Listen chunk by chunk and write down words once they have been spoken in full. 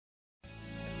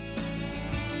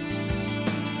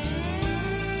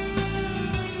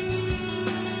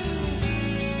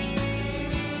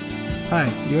Hi,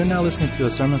 you are now listening to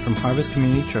a sermon from Harvest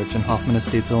Community Church in Hoffman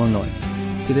Estates, Illinois.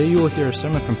 Today you will hear a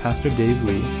sermon from Pastor Dave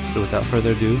Lee, so without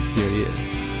further ado, here he is.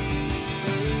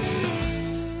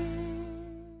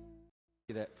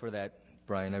 For that,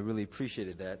 Brian, I really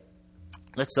appreciated that.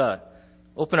 Let's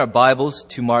open our Bibles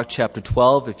to Mark chapter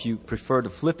 12. If you prefer to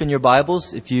flip in your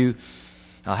Bibles, if you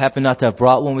happen not to have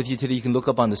brought one with you today, you can look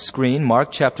up on the screen. Mark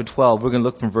chapter 12, we're going to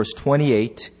look from verse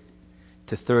 28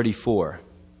 to 34.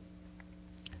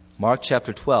 Mark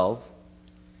chapter 12,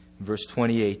 verse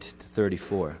 28 to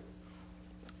 34.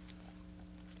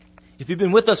 If you've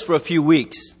been with us for a few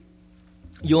weeks,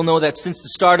 you'll know that since the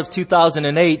start of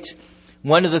 2008,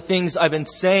 one of the things I've been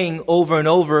saying over and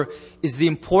over is the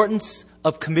importance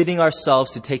of committing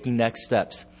ourselves to taking next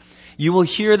steps. You will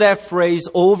hear that phrase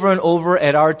over and over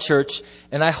at our church,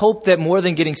 and I hope that more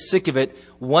than getting sick of it,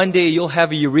 one day you'll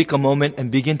have a eureka moment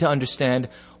and begin to understand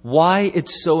why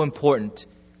it's so important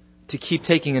to keep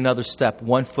taking another step,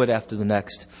 one foot after the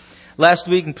next. Last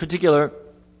week in particular,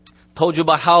 told you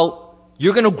about how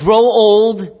you're going to grow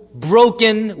old,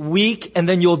 broken, weak, and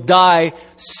then you'll die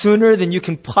sooner than you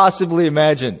can possibly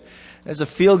imagine. That's a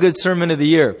feel-good sermon of the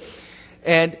year.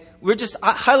 And we're just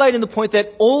highlighting the point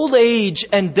that old age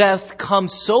and death come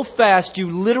so fast, you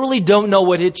literally don't know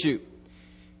what hit you.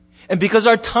 And because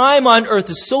our time on earth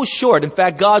is so short, in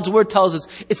fact, God's Word tells us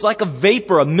it's like a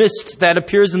vapor, a mist that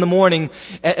appears in the morning,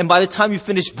 and by the time you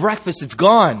finish breakfast, it's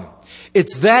gone.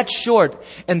 It's that short,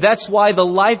 and that's why the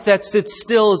life that sits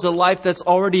still is a life that's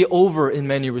already over in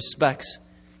many respects.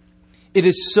 It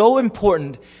is so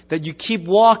important that you keep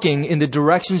walking in the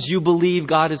directions you believe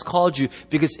God has called you,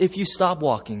 because if you stop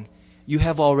walking, you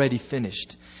have already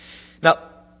finished. Now,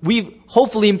 we've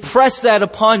hopefully impressed that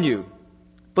upon you.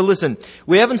 But listen,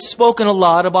 we haven't spoken a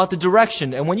lot about the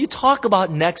direction. And when you talk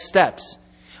about next steps,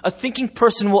 a thinking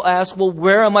person will ask, well,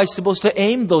 where am I supposed to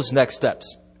aim those next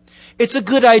steps? It's a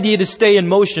good idea to stay in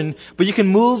motion, but you can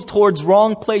move towards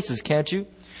wrong places, can't you?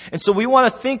 And so we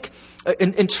want to think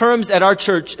in terms at our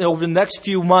church over the next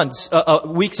few months,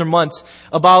 weeks or months,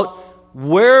 about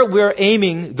where we're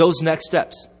aiming those next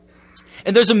steps.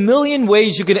 And there's a million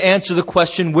ways you can answer the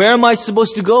question, where am I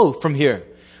supposed to go from here?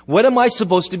 What am I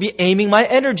supposed to be aiming my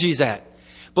energies at?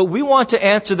 But we want to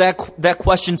answer that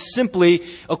question simply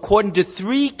according to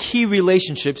three key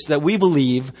relationships that we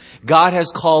believe God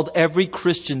has called every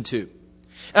Christian to.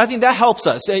 And I think that helps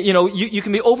us. You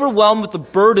can be overwhelmed with the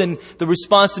burden, the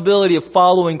responsibility of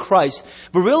following Christ.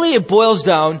 But really it boils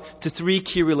down to three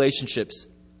key relationships.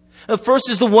 The first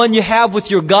is the one you have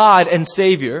with your God and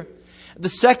Savior. The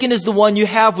second is the one you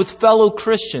have with fellow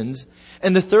Christians.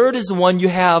 And the third is the one you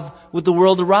have with the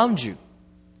world around you.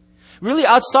 Really,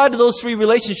 outside of those three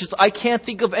relationships, I can't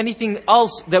think of anything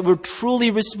else that we're truly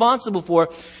responsible for.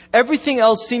 Everything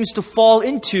else seems to fall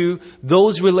into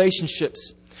those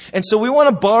relationships. And so we want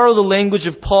to borrow the language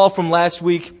of Paul from last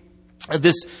week,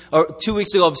 2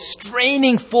 weeks ago, of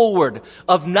straining forward,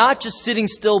 of not just sitting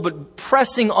still, but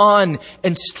pressing on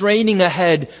and straining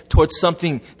ahead towards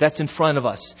something that's in front of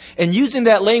us. And using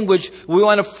that language, we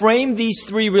want to frame these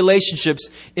three relationships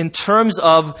in terms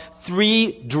of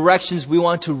three directions we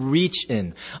want to reach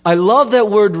in. I love that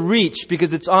word reach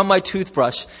because it's on my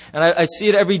toothbrush and I see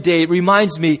it every day. It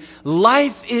reminds me,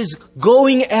 life is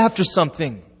going after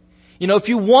something. If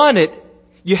you want it,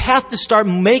 you have to start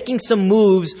making some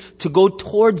moves to go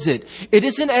towards it. It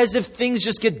isn't as if things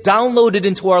just get downloaded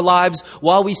into our lives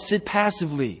while we sit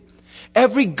passively.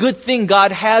 Every good thing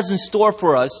God has in store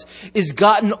for us is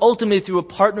gotten ultimately through a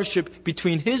partnership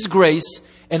between His grace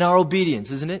and our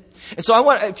obedience, isn't it? And so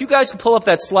if you guys can pull up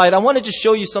that slide, I want to just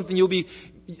show you something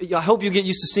I hope you get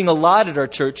used to seeing a lot at our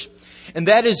church. And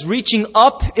that is reaching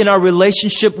up in our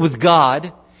relationship with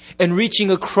God, and reaching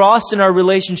across in our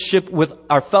relationship with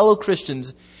our fellow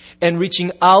Christians, and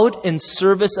reaching out in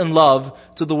service and love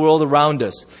to the world around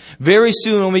us. Very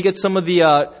soon, when we get some of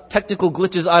the technical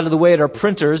glitches out of the way at our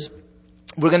printers,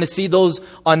 we're going to see those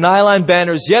on nylon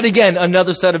banners. Yet again,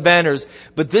 another set of banners.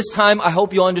 But this time, I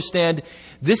hope you'll understand,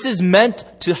 this is meant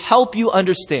to help you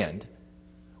understand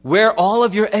where all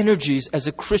of your energies as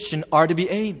a Christian are to be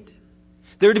aimed.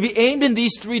 They're to be aimed in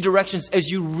these three directions as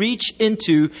you reach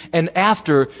into and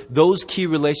after those key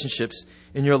relationships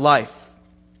in your life.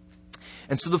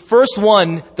 And so the first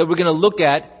one that we're going to look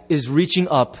at is reaching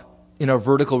up in our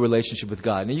vertical relationship with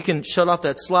God. Now you can shut off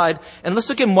that slide and let's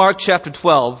look at Mark chapter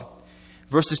 12,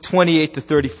 verses 28 to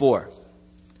 34.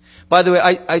 By the way,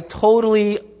 I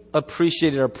totally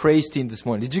appreciated our praise team this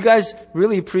morning. Did you guys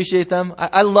really appreciate them?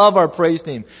 I love our praise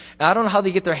team. And I don't know how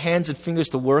they get their hands and fingers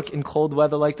to work in cold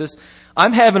weather like this.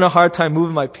 I'm having a hard time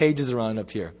moving my pages around up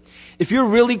here. If you're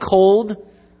really cold,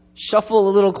 shuffle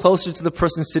a little closer to the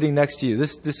person sitting next to you.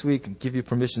 This week, I'll give you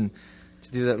permission to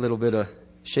do that little bit of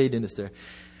shadiness there.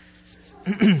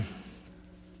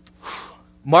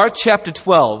 Mark chapter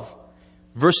 12,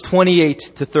 verse 28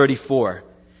 to 34,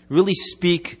 really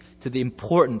speak to the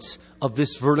importance of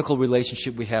this vertical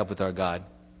relationship we have with our God.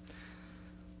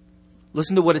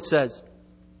 Listen to what it says.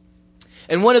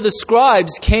 And one of the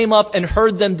scribes came up and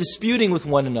heard them disputing with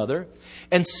one another,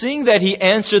 and seeing that he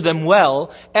answered them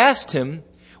well, asked him,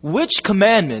 which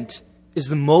commandment is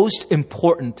the most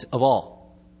important of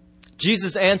all?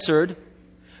 Jesus answered,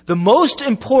 the most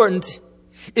important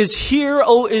is, hear,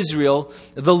 O Israel,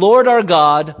 the Lord our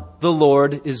God, the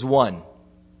Lord is one.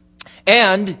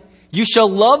 And you shall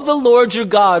love the Lord your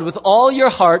God with all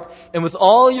your heart and with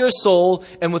all your soul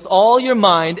and with all your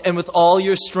mind and with all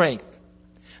your strength.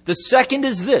 The second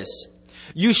is this,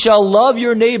 you shall love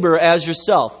your neighbor as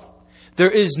yourself.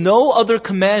 There is no other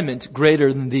commandment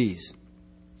greater than these.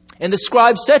 And the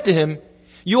scribe said to him,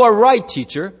 you are right,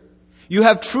 teacher. You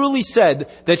have truly said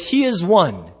that he is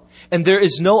one, and there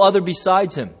is no other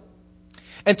besides him.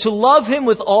 And to love him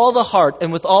with all the heart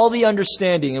and with all the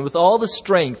understanding and with all the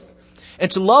strength,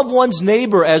 and to love one's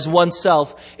neighbor as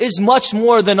oneself is much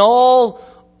more than all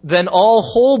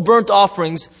whole burnt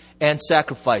offerings and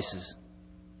sacrifices.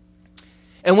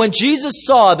 And when Jesus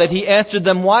saw that he answered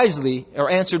wisely,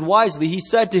 he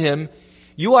said to him,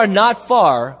 you are not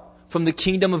far from the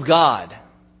kingdom of God.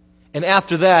 And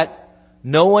after that,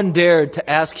 no one dared to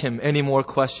ask him any more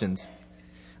questions.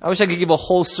 I wish I could give a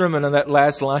whole sermon on that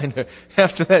last line there.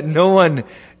 After that, no one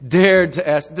dared to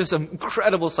ask. There's some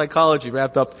incredible psychology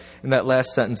wrapped up in that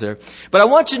last sentence there. But I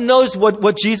want you to notice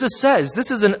what Jesus says.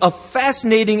 This is a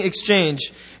fascinating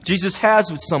exchange Jesus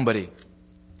has with somebody.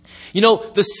 You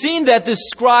know, the scene that this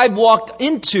scribe walked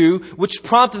into, which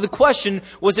prompted the question,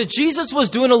 was that Jesus was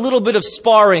doing a little bit of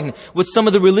sparring with some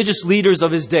of the religious leaders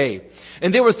of his day.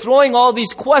 And they were throwing all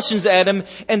these questions at him,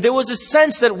 and there was a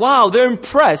sense that, wow, they're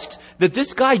impressed that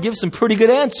this guy gives some pretty good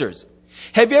answers.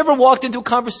 Have you ever walked into a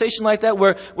conversation like that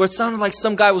where it sounded like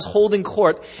some guy was holding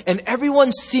court and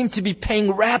everyone seemed to be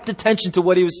paying rapt attention to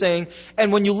what he was saying,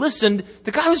 and when you listened,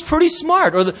 the guy was pretty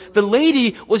smart, or the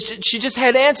lady she just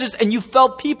had answers, and you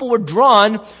felt people were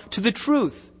drawn to the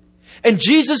truth. And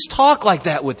Jesus talked like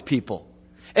that with people.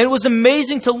 And it was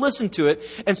amazing to listen to it.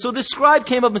 And so this scribe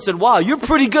came up and said, wow, you're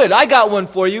pretty good. I got one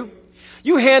for you.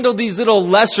 You handled these little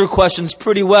lesser questions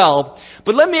pretty well,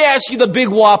 but let me ask you the big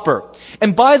whopper.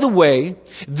 And by the way,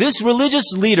 this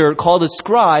religious leader called a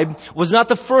scribe was not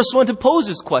the first one to pose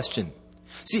this question.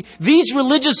 See, these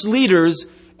religious leaders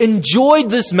enjoyed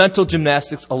this mental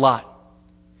gymnastics a lot.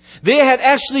 They had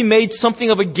actually made something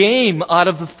of a game out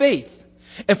of the faith.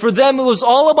 And for them, it was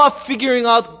all about figuring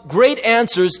out great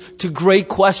answers to great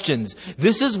questions.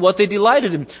 This is what they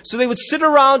delighted in. So they would sit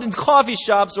around in coffee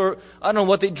shops, or I don't know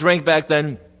what they drank back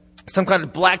then, some kind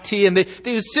of black tea, and they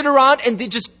would sit around and they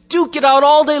just duke it out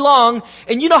all day long.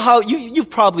 And you know how, you've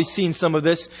probably seen some of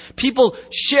this. People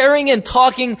sharing and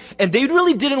talking, and they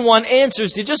really didn't want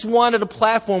answers. They just wanted a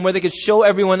platform where they could show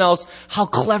everyone else how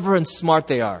clever and smart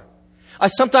they are. I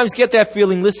sometimes get that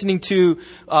feeling listening to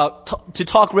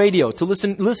talk radio,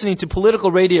 listening to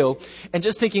political radio, and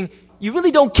just thinking, you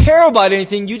really don't care about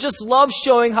anything. You just love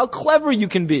showing how clever you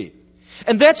can be.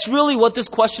 And that's really what this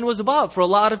question was about for a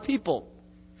lot of people.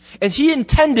 And he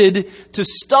intended to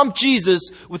stump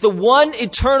Jesus with the one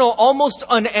eternal, almost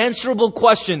unanswerable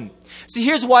question. See,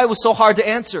 here's why it was so hard to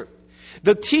answer.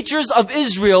 The teachers of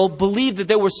Israel believed that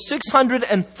there were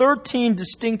 613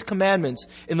 distinct commandments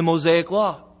in the Mosaic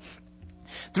Law.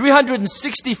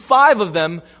 365 of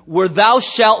them were thou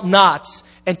shalt nots,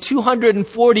 and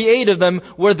 248 of them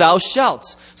were thou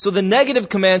shalts. So the negative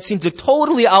commands seemed to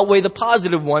totally outweigh the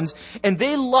positive ones, and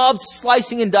they loved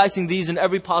slicing and dicing these in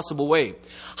every possible way.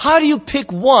 How do you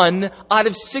pick one out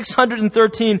of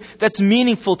 613 that's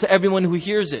meaningful to everyone who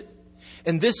hears it?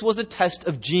 And this was a test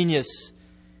of genius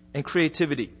and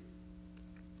creativity.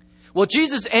 Well,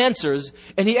 Jesus answers,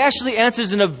 and he actually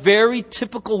answers in a very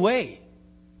typical way.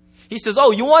 He says,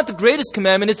 oh, you want the greatest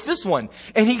commandment? It's this one.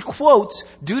 And he quotes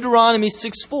Deuteronomy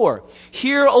 6:4.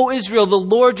 Hear, O Israel, the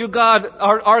Lord your God,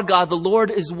 our God, the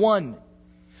Lord is one.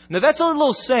 Now that's a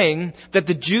little saying that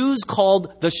the Jews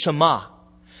called the Shema.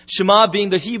 Shema being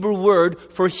the Hebrew word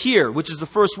for hear, which is the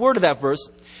first word of that verse.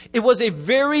 It was a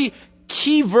very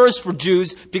key verse for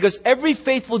Jews because every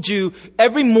faithful Jew,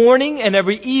 every morning and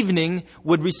every evening,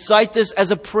 would recite this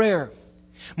as a prayer.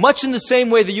 Much in the same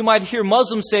way that you might hear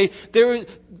Muslims say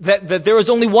that there is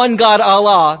only one God,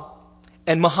 Allah,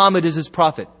 and Muhammad is his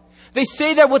prophet. They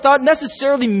say that without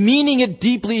necessarily meaning it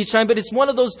deeply each time, but it's one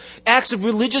of those acts of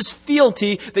religious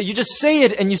fealty that you just say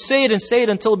it and you say it and say it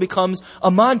until it becomes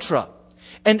a mantra.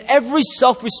 And every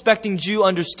self-respecting Jew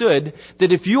understood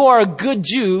that if you are a good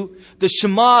Jew, the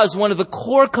Shema is one of the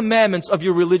core commandments of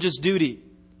your religious duty.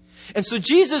 And so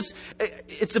Jesus,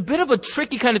 it's a bit of a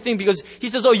tricky kind of thing because he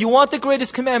says, oh, you want the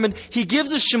greatest commandment? He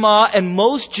gives the Shema, and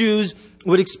most Jews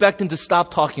would expect him to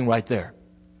stop talking right there.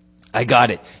 I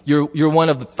got it. You're one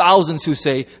of the thousands who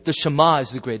say the Shema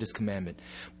is the greatest commandment.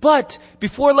 But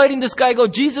before letting this guy go,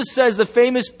 Jesus says the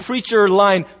famous preacher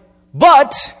line,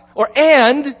 but, or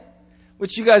and,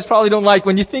 which you guys probably don't like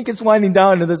when you think it's winding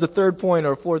down and there's a third point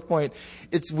or a fourth point.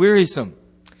 It's wearisome.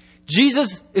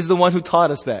 Jesus is the one who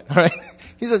taught us that, all right?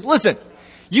 He says, listen,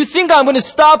 you think I'm going to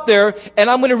stop there and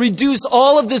I'm going to reduce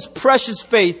all of this precious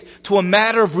faith to a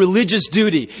matter of religious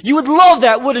duty. You would love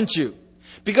that, wouldn't you?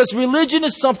 Because religion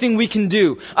is something we can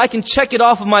do. I can check it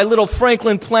off of my little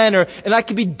Franklin planner and I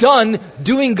can be done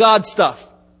doing God stuff.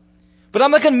 But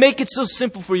I'm not going to make it so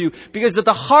simple for you, because at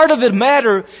the heart of the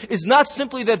matter is not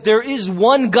simply that there is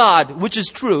one God, which is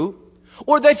true,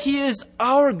 or that He is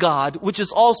our God, which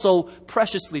is also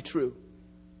preciously true.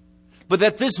 But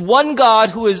that this one God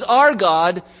who is our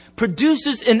God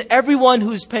produces in everyone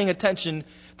who's paying attention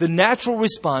the natural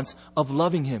response of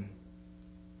loving Him.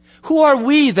 Who are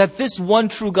we that this one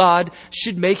true God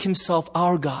should make Himself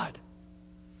our God?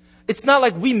 It's not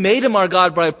like we made Him our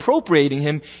God by appropriating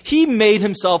Him. He made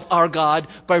Himself our God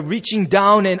by reaching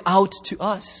down and out to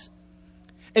us.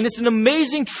 And it's an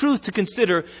amazing truth to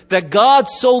consider that God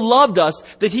so loved us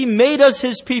that He made us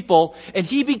His people and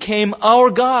He became our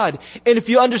God. And if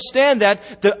you understand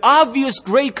that, the obvious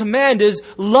great command is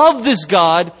love this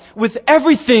God with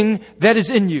everything that is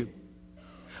in you.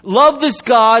 Love this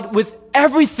God with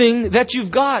everything that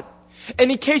you've got.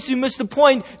 And in case you missed the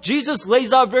point, Jesus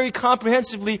lays out very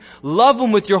comprehensively, love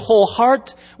Him with your whole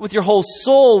heart, with your whole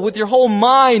soul, with your whole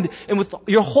mind, and with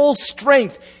your whole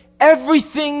strength.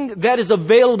 Everything that is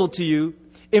available to you,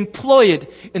 employ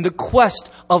it in the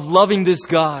quest of loving this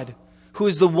God, who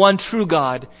is the one true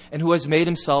God and who has made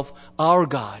Himself our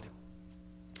God.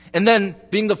 And then,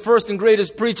 being the first and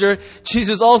greatest preacher,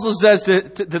 Jesus also says to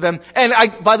them, and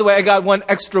by the way, I got one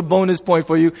extra bonus point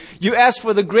for you. You asked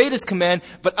for the greatest command,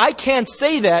 but I can't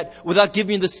say that without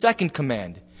giving the second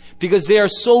command. Because they are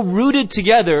so rooted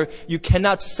together, you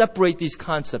cannot separate these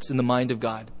concepts in the mind of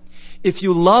God. If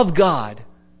you love God,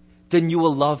 then you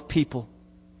will love people.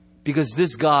 Because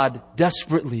this God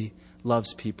desperately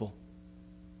loves people.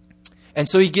 And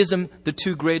so He gives them the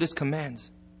two greatest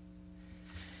commands.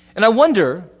 And I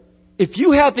wonder, if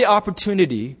you have the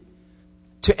opportunity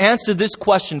to answer this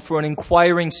question for an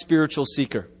inquiring spiritual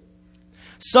seeker,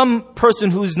 some person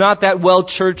who's not that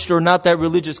well-churched or not that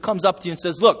religious comes up to you and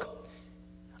says, look,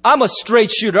 I'm a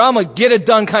straight shooter. I'm a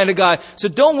get-it-done kind of guy. So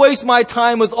don't waste my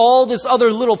time with all this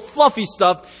other little fluffy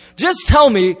stuff. Just tell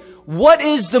me, what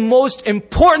is the most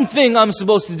important thing I'm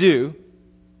supposed to do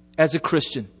as a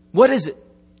Christian? What is it?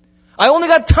 I only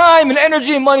got time and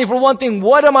energy and money for one thing.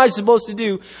 What am I supposed to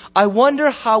do? I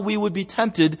wonder how we would be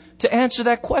tempted to answer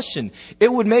that question.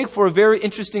 It would make for a very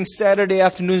interesting Saturday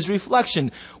afternoon's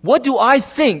reflection. What do I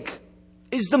think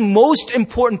is the most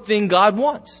important thing God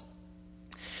wants?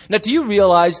 Now, do you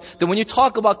realize that when you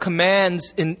talk about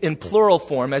commands in plural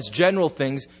form as general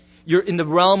things, you're in the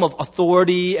realm of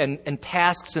authority and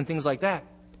tasks and things like that?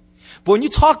 But when you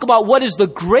talk about what is the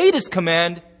greatest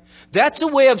command, that's a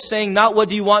way of saying not what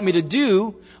do you want me to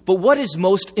do, but what is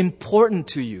most important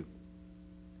to you.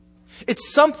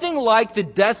 It's something like the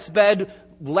deathbed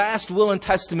last will and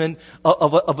testament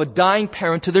of a dying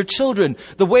parent to their children.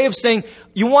 The way of saying,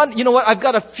 you know what, I've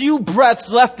got a few breaths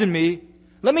left in me.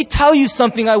 Let me tell you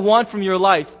something I want from your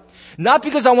life. Not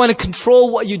because I want to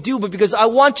control what you do, but because I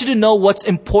want you to know what's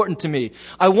important to me.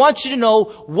 I want you to know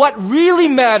what really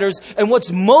matters and what's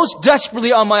most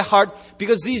desperately on my heart,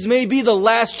 because these may be the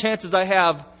last chances I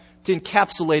have to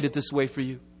encapsulate it this way for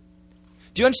you.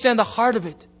 Do you understand the heart of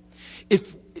it?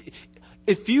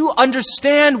 If you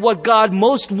understand what God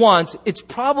most wants, it's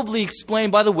probably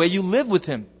explained by the way you live with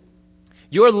Him.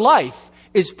 Your life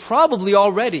is probably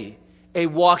already a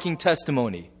walking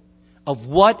testimony of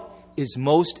what is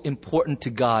most important to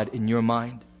God in your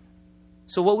mind.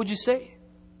 So what would you say?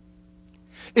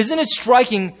 Isn't it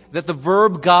striking that the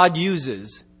verb God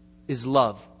uses is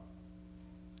love?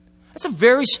 That's a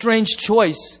very strange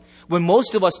choice when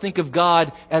most of us think of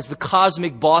God as the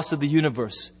cosmic boss of the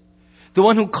universe. The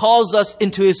one who calls us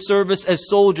into His service as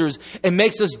soldiers and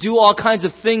makes us do all kinds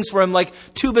of things for Him, like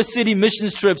Tuba City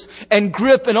missions trips and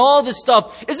GRIP and all this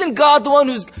stuff. Isn't God the one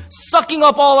who's sucking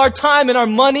up all our time and our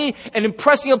money and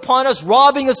impressing upon us,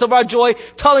 robbing us of our joy,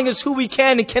 telling us who we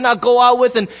can and cannot go out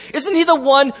with? And isn't He the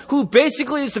one who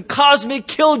basically is the cosmic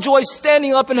killjoy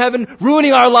standing up in heaven,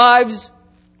 ruining our lives,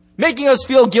 making us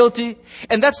feel guilty?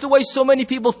 And that's the way so many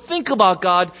people think about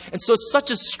God. And so it's such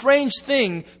a strange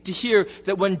thing to hear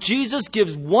that when Jesus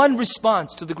gives one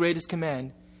response to the greatest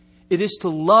command, it is to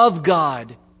love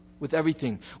God with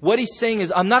everything. What He's saying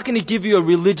is, I'm not going to give you a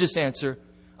religious answer.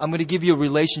 I'm going to give you a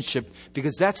relationship,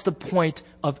 because that's the point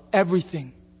of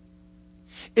everything.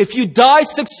 If you die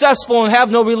successful and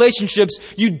have no relationships,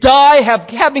 you die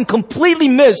having completely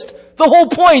missed the whole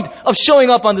point of showing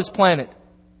up on this planet.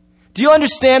 Do you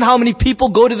understand how many people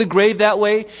go to the grave that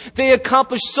way? They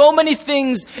accomplish so many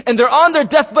things and they're on their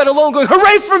deathbed alone going,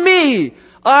 hooray for me!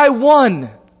 I won.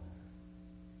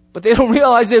 But they don't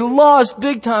realize they lost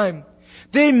big time.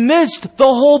 They missed the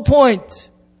whole point.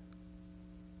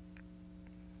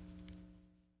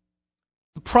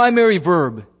 The primary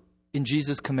verb in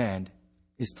Jesus' command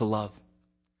is to love.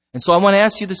 And so I want to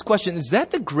ask you this question. Is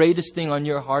that the greatest thing on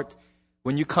your heart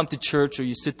when you come to church or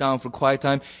you sit down for quiet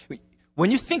time? When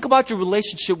you think about your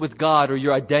relationship with God or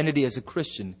your identity as a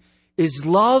Christian, is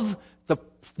love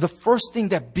the first thing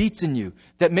that beats in you,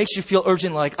 that makes you feel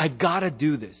urgent, like, I've got to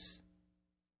do this?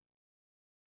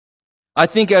 I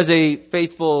think as a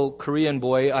faithful Korean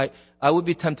boy, I would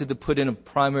be tempted to put in a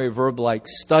primary verb like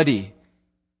study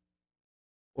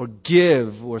or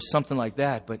give or something like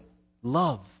that. But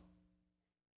love,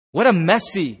 what a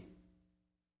messy,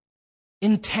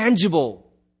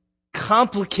 intangible,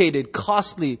 complicated,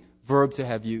 costly verb to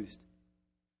have used.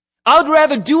 I would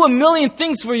rather do a million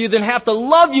things for you than have to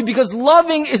love you, because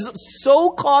loving is so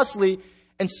costly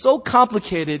and so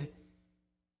complicated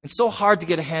and so hard to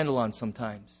get a handle on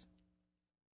sometimes.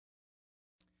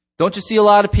 Don't you see a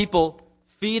lot of people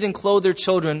feed and clothe their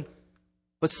children,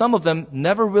 but some of them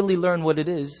never really learn what it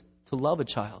is to love a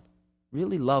child,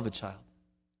 really love a child.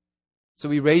 So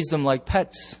we raise them like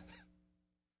pets.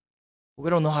 But we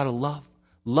don't know how to love.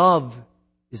 Love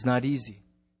is not easy,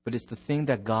 but it's the thing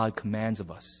that God commands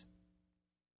of us.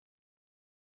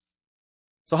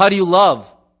 So how do you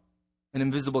love an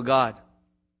invisible God? I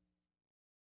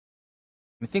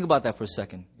mean, think about that for a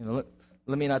second.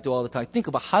 Let me not do all the time. Think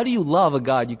about, how do you love a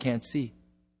God you can't see?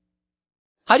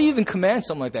 How do you even command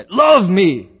something like that? Love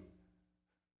me!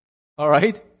 All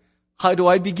right? How do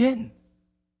I begin?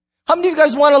 How many of you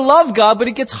guys want to love God, but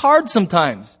it gets hard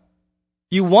sometimes?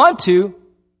 You want to,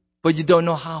 but you don't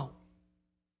know how.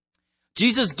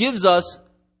 Jesus gives us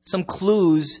some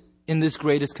clues in this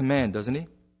greatest command, doesn't He?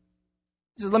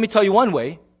 He says, let me tell you one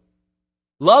way.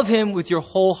 Love Him with your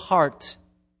whole heart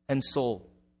and soul.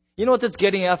 You know what that's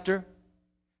getting after?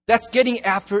 That's getting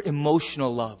after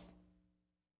emotional love.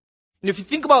 And if you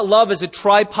think about love as a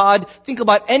tripod, think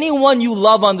about anyone you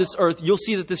love on this earth, you'll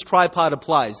see that this tripod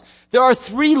applies. There are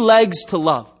 3 legs to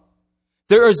love.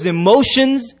 There is the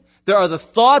emotions, there are the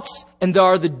thoughts, and there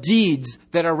are the deeds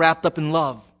that are wrapped up in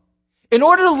love. In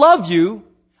order to love you,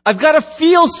 I've got to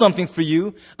feel something for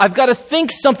you, I've got to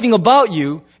think something about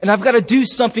you, and I've got to do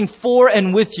something for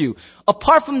and with you.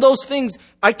 Apart from those things,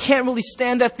 I can't really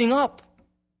stand that thing up.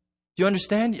 Do you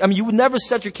understand? I mean, you would never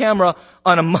set your camera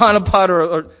on a monopod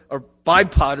or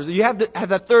bipod. You have to have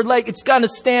that third leg. It's got to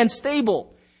stand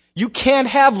stable. You can't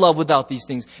have love without these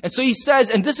things. And so He says,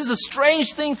 and this is a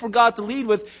strange thing for God to lead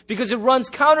with, because it runs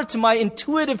counter to my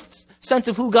intuitive sense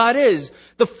of who God is.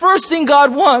 The first thing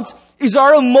God wants is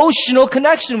our emotional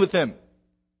connection with Him.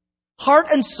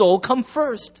 Heart and soul come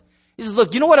first. He says,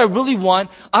 look, you know what I really want?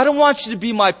 I don't want you to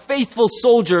be my faithful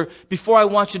soldier before I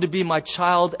want you to be my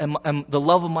child and the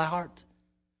love of my heart.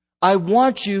 I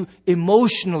want you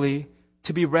emotionally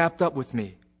to be wrapped up with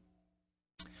me.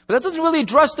 But that doesn't really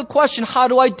address the question, how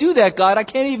do I do that, God? I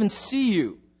can't even see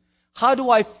you. How do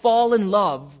I fall in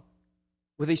love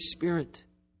with a spirit?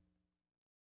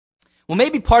 Well,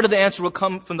 maybe part of the answer will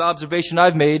come from the observation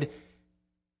I've made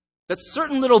that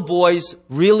certain little boys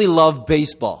really love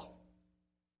baseball.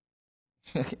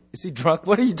 Is he drunk?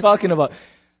 What are you talking about?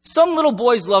 Some little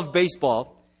boys love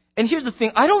baseball. And here's the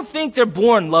thing. I don't think they're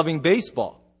born loving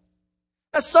baseball.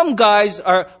 Now, some guys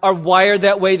are wired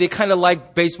that way. They kind of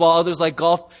like baseball. Others like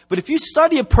golf. But if you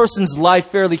study a person's life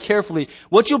fairly carefully,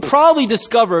 what you'll probably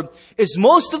discover is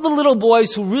most of the little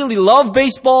boys who really love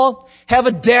baseball have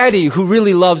a daddy who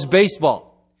really loves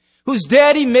baseball, whose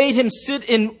daddy made him sit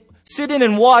in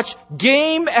and watch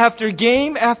game after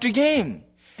game after game.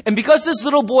 And because this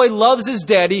little boy loves his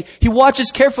daddy, he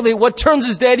watches carefully what turns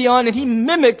his daddy on, and he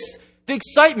mimics the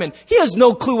excitement. He has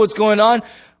no clue what's going on.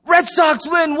 Red Sox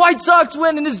win, White Sox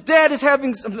win, and his dad is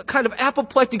having some kind of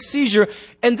apoplectic seizure.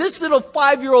 And this little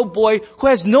 5-year-old boy who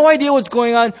has no idea what's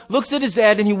going on looks at his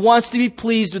dad and he wants to be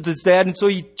pleased with his dad. And so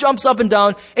he jumps up and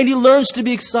down and he learns to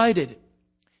be excited.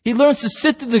 He learns to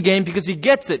sit through the game because he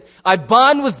gets it. I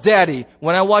bond with daddy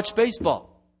when I watch baseball.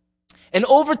 And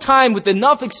over time, with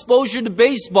enough exposure to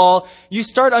baseball, you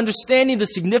start understanding the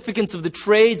significance of the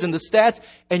trades and the stats,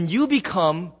 and you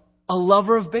become a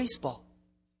lover of baseball.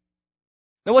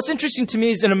 Now, what's interesting to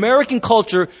me is in American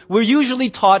culture, we're usually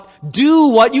taught, do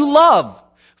what you love.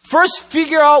 First,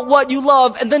 figure out what you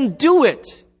love, and then do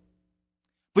it.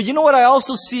 But you know what I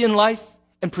also see in life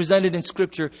and presented in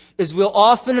Scripture is we're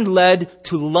often led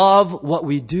to love what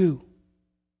we do.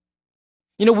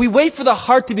 You know, we wait for the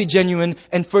heart to be genuine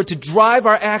and for it to drive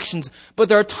our actions, but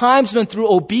there are times when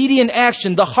through obedient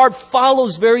action, the heart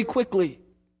follows very quickly.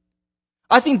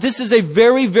 I think this is a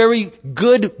very, very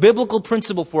good biblical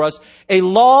principle for us, a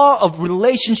law of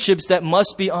relationships that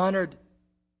must be honored.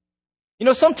 You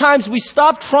know, sometimes we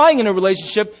stop trying in a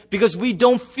relationship because we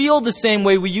don't feel the same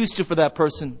way we used to for that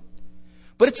person.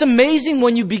 But it's amazing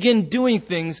when you begin doing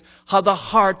things, how the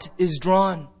heart is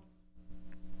drawn.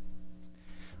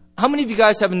 How many of you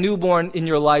guys have a newborn in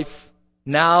your life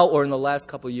now or in the last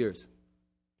couple of years?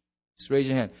 Just raise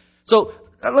your hand. So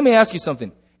let me ask you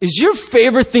something. Is your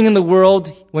favorite thing in the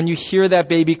world when you hear that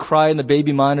baby cry in the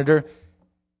baby monitor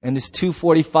and it's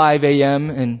 2:45 a.m.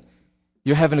 and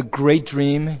you're having a great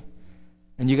dream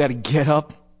and you got to get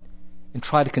up and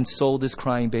try to console this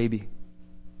crying baby?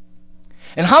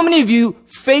 And how many of you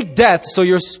fake death so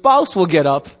your spouse will get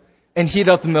up and heat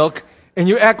up the milk and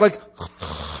you act like...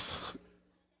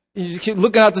 You just keep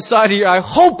looking out the side of your eye,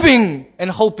 hoping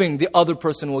the other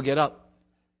person will get up.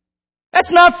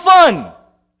 That's not fun.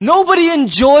 Nobody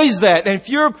enjoys that. And if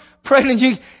you're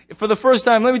pregnant for the first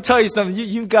time, let me tell you something.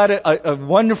 You've got a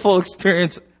wonderful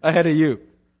experience ahead of you.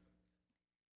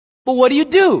 But what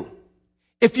do?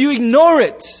 If you ignore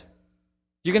it,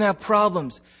 you're going to have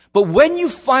problems. But when you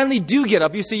finally do get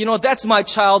up, you say, you know, that's my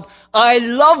child. I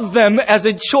love them as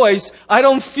a choice. I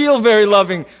don't feel very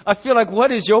loving. I feel like,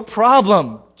 what is your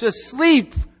problem? Just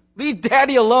sleep. Leave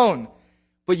daddy alone.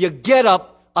 But you get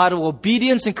up out of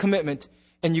obedience and commitment,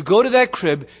 and you go to that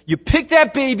crib. You pick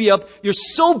that baby up. You're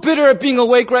so bitter at being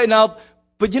awake right now.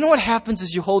 But you know what happens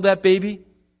as you hold that baby?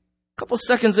 A couple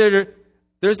seconds later,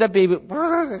 there's that baby.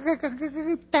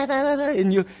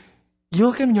 And you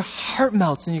look at him and your heart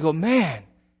melts and you go, man.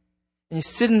 And you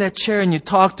sit in that chair and you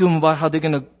talk to them about how they're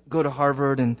going to go to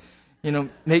Harvard and, you know,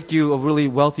 make you a really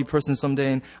wealthy person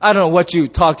someday. And I don't know what you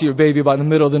talk to your baby about in the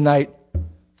middle of the night.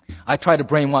 I try to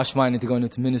brainwash mine into going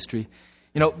into ministry,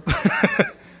 you know.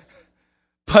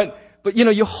 But, you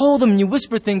know, you hold them and you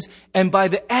whisper things, and by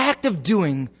the act of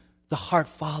doing, the heart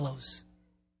follows.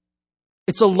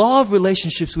 It's a law of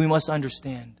relationships we must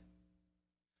understand.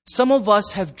 Some of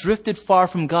us have drifted far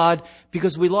from God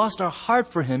because we lost our heart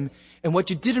for Him. And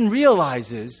what you didn't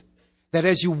realize is that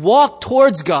as you walk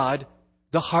towards God,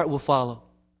 the heart will follow.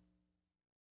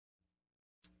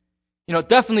 You know,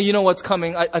 definitely you know what's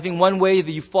coming. I think one way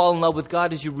that you fall in love with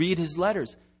God is you read His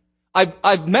letters.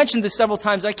 I've mentioned this several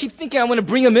times. I keep thinking I'm going to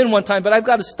bring them in one time, but I've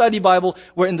got a study Bible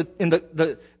where in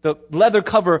the leather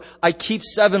cover, I keep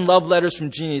 7 love letters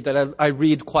from Jeannie that I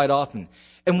read quite often.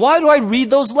 And why do I read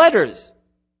those letters?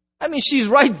 I mean, she's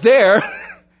right there.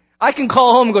 I can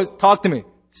call home and go, talk to me.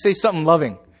 Say something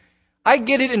loving. I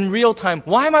get it in real time.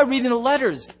 Why am I reading the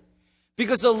letters?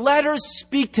 Because the letters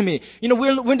speak to me. You know,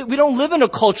 we don't live in a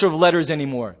culture of letters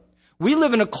anymore. We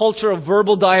live in a culture of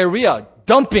verbal diarrhea,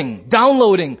 dumping,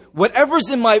 downloading,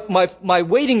 whatever's in my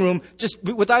waiting room, just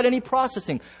without any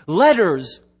processing.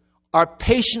 Letters are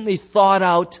patiently thought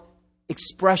out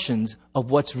expressions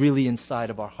of what's really inside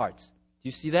of our hearts. Do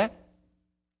you see that?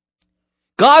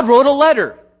 God wrote a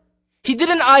letter. He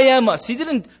didn't IM us. He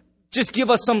didn't just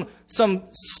give us some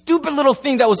stupid little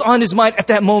thing that was on His mind at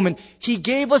that moment. He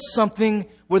gave us something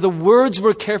where the words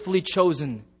were carefully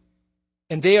chosen.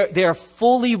 And they are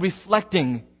fully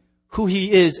reflecting who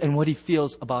He is and what He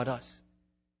feels about us.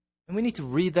 And we need to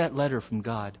read that letter from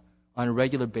God on a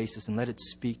regular basis and let it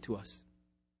speak to us.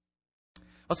 I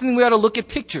was thinking we ought to look at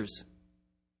pictures.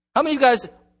 How many of you guys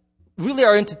really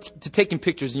are into taking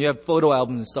pictures and you have photo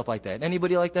albums and stuff like that?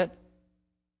 Anybody like that?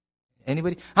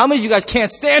 Anybody? How many of you guys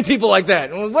can't stand people like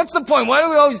that? What's the point? Why do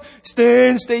we always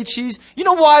stay cheese? You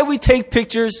know why we take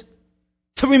pictures?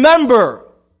 To remember.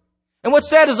 And what's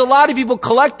sad is a lot of people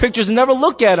collect pictures and never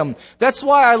look at them. That's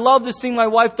why I love this thing my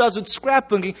wife does with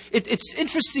scrapbooking. It's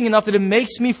interesting enough that it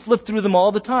makes me flip through them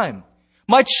all the time.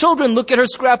 My children look at her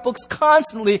scrapbooks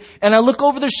constantly, and I look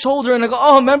over their shoulder and I go,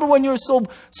 oh, remember when you were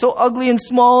so ugly and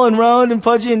small and round and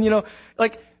pudgy and,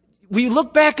 we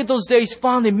look back at those days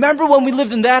fondly. Remember when we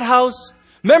lived in that house?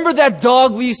 Remember that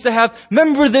dog we used to have?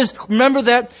 Remember this? Remember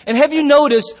that? And have you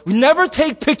noticed, we never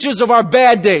take pictures of our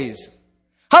bad days.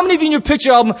 How many of you in your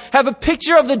picture album have a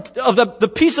picture of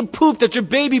the piece of poop that your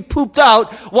baby pooped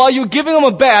out while you were giving them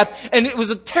a bath, and it was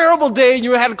a terrible day and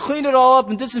you had to clean it all up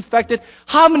and disinfect it?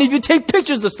 How many of you take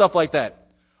pictures of stuff like that?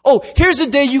 Oh, here's the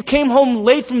day you came home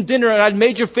late from dinner and I'd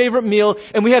made your favorite meal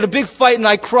and we had a big fight and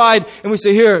I cried and we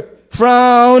say, here,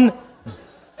 frown.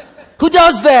 Who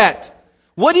does that?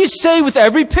 What do you say with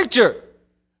every picture?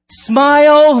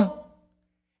 Smile.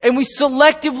 And we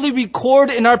selectively record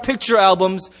in our picture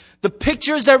albums the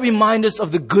pictures that remind us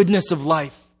of the goodness of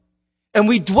life. And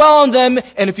we dwell on them,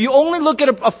 and if you only look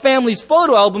at a family's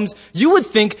photo albums, you would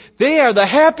think they are the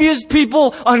happiest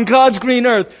people on God's green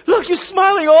earth. Look, you're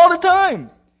smiling all the time.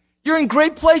 You're in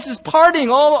great places, partying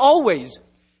always.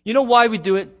 You know why we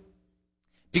do it?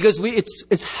 Because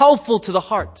it's helpful to the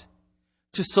heart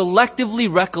to selectively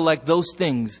recollect those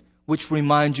things which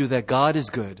remind you that God is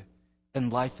good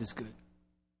and life is good.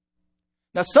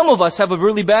 Now, some of us have a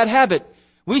really bad habit.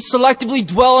 We selectively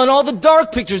dwell on all the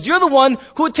dark pictures. You're the one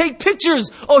who would take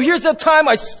pictures. Oh, here's that time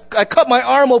I cut my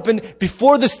arm open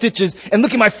before the stitches and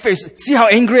look at my face. See how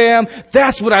angry I am?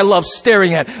 That's what I love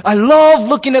staring at. I love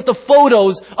looking at the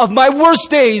photos of my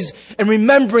worst days and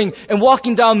remembering and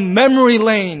walking down memory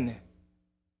lane.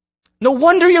 No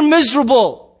wonder you're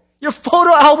miserable. Your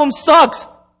photo album sucks.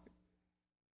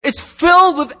 It's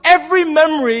filled with every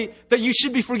memory that you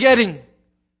should be forgetting.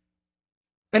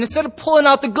 And instead of pulling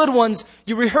out the good ones,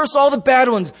 you rehearse all the bad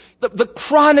ones. The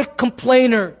chronic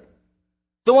complainer.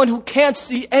 The one who can't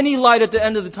see any light at the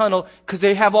end of the tunnel because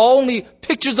they have only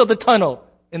pictures of the tunnel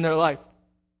in their life.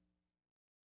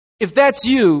 If that's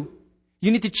you,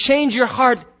 you need to change your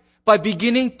heart by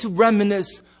beginning to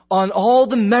reminisce on all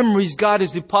the memories God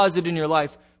has deposited in your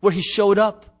life. Where He showed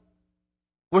up.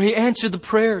 Where He answered the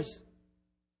prayers.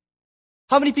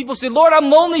 How many people say, Lord, I'm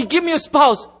lonely, give me a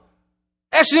spouse.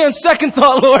 Actually, on second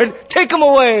thought, Lord, take them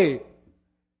away.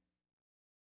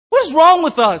 What is wrong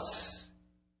with us?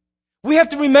 We have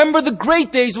to remember the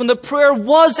great days when the prayer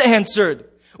was answered,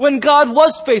 when God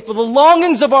was faithful, the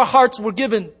longings of our hearts were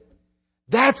given.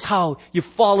 That's how you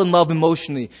fall in love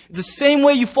emotionally. It's the same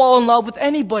way you fall in love with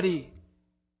anybody.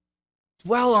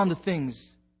 Dwell on the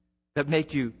things that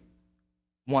make you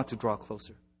want to draw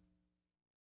closer.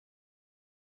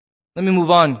 Let me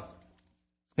move on. I'm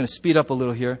going to speed up a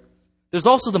little here. There's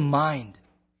also the mind.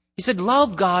 He said,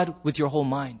 love God with your whole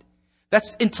mind.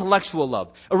 That's intellectual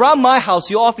love. Around my house,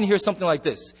 you often hear something like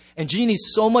this. And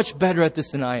Jeannie's so much better at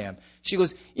this than I am. She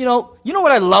goes, you know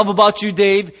what I love about you,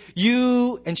 Dave?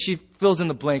 And she fills in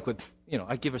the blank with,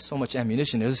 I give her so much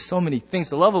ammunition. There's so many things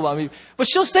to love about me. But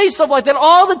she'll say stuff like that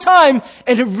all the time,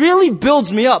 and it really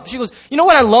builds me up. She goes, you know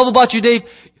what I love about you,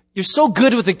 Dave? You're so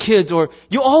good with the kids, or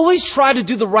you always try to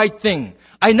do the right thing.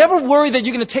 I never worry that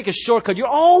you're going to take a shortcut. You're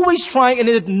always trying, and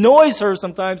it annoys her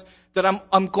sometimes that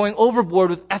I'm going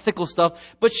overboard with ethical stuff.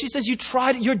 But she says,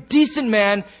 you're a decent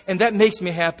man, and that makes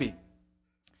me happy.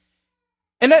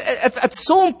 And it's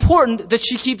so important that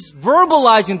she keeps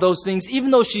verbalizing those things,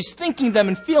 even though she's thinking them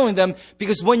and feeling them,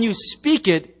 because when you speak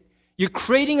it, you're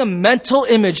creating a mental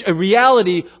image, a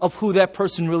reality of who that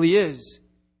person really is.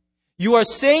 You are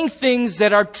saying things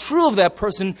that are true of that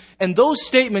person, and those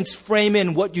statements frame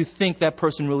in what you think that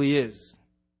person really is.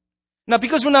 Now,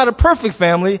 because we're not a perfect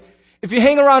family, if you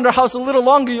hang around our house a little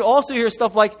longer, you also hear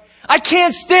stuff like, I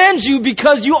can't stand you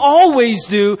because you always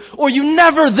do, or you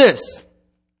never this.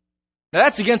 Now,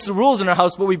 that's against the rules in our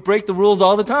house, but we break the rules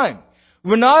all the time.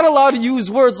 We're not allowed to use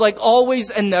words like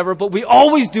always and never, but we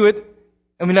always do it,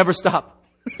 and we never stop.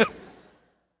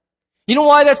 You know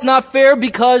why that's not fair?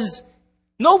 Because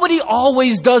nobody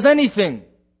always does anything.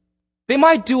 They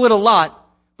might do it a lot,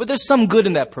 but there's some good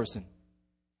in that person.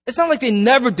 It's not like they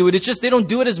never do it. It's just they don't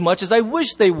do it as much as I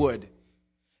wish they would.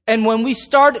 And when we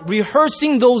start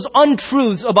rehearsing those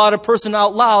untruths about a person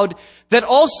out loud, that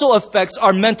also affects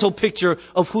our mental picture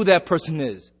of who that person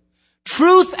is.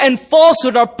 Truth and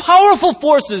falsehood are powerful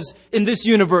forces in this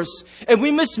universe, and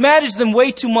we mismanage them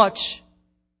way too much.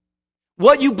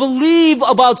 What you believe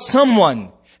about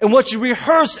someone and what you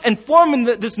rehearse and form in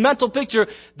this mental picture,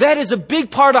 that is a big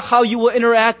part of how you will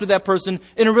interact with that person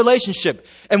in a relationship.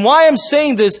 And why I'm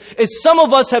saying this is some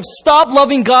of us have stopped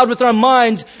loving God with our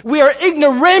minds. We are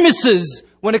ignoramuses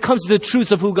when it comes to the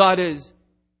truths of who God is.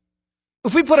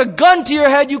 If we put a gun to your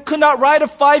head, you could not write a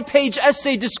 5-page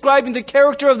essay describing the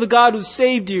character of the God who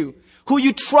saved you, who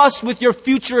you trust with your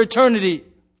future eternity.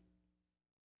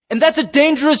 And that's a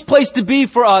dangerous place to be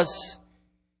for us.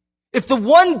 If the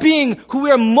one being who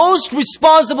we are most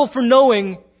responsible for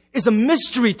knowing is a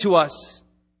mystery to us,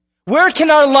 where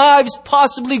can our lives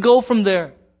possibly go from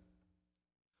there?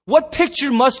 What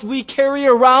picture must we carry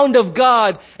around of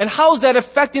God, and how is that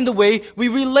affecting the way we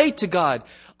relate to God?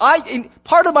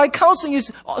 Part of my counseling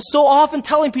is so often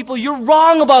telling people, you're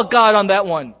wrong about God on that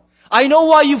one. I know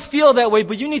why you feel that way,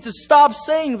 but you need to stop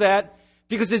saying that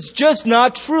because it's just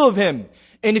not true of Him.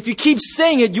 And if you keep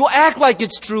saying it, you'll act like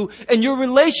it's true, and your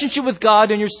relationship with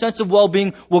God and your sense of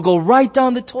well-being will go right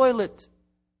down the toilet.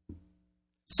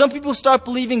 Some people start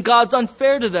believing God's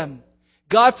unfair to them.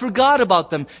 God forgot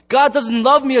about them. God doesn't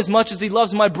love me as much as He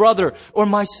loves my brother or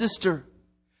my sister.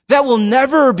 That will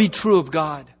never be true of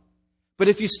God. But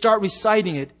if you start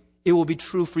reciting it, it will be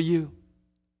true for you.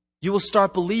 You will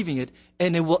start believing it,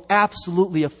 and it will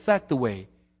absolutely affect the way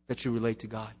that you relate to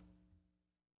God.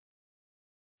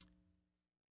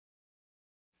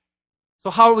 So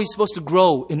how are we supposed to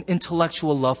grow in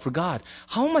intellectual love for God?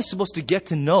 How am I supposed to get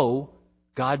to know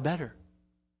God better?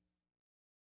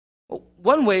 Well,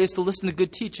 one way is to listen to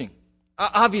good teaching.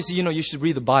 Obviously, you should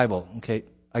read the Bible. Okay,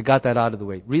 I got that out of the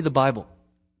way. Read the Bible.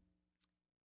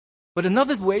 But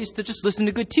another way is to just listen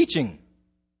to good teaching,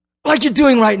 like you're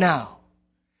doing right now.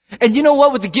 And you know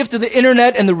what? With the gift of the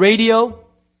internet and the radio,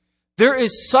 there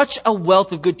is such a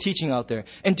wealth of good teaching out there.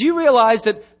 And do you realize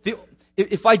that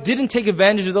if I didn't take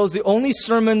advantage of those, the only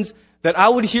sermons that I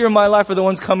would hear in my life are the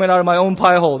ones coming out of my own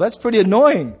pie hole? That's pretty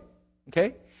annoying.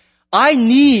 Okay? I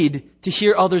need to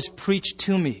hear others preach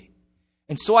to me.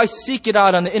 And so I seek it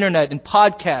out on the internet and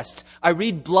podcasts. I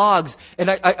read blogs, and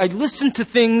I listen to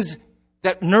things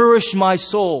that nourish my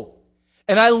soul.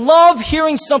 And I love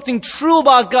hearing something true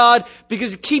about God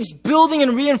because it keeps building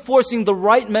and reinforcing the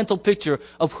right mental picture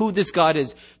of who this God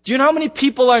is. Do you know how many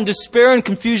people are in despair and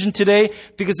confusion today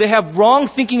because they have wrong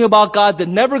thinking about God that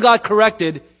never got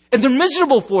corrected, and they're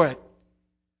miserable for it?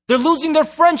 They're losing their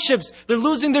friendships. They're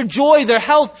losing their joy, their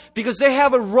health, because they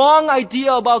have a wrong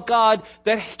idea about God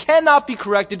that cannot be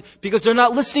corrected because they're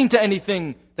not listening to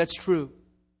anything that's true.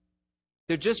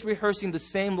 They're just rehearsing the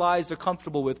same lies they're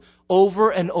comfortable with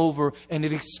over and over, and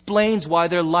it explains why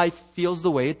their life feels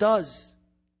the way it does.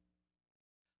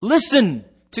 Listen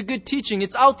to good teaching.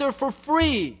 It's out there for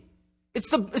free.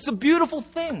 It's a beautiful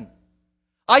thing.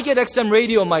 I get XM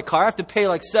radio in my car. I have to pay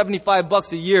like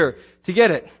 $75 a year to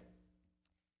get it.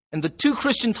 And the two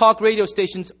Christian talk radio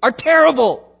stations are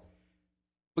terrible.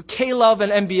 But K-Love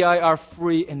and MBI are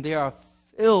free, and they are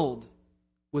filled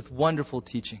with wonderful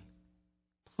teaching.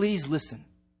 Please listen.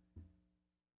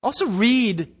 Also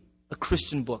read a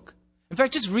Christian book. In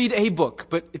fact, just read a book.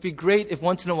 But it'd be great if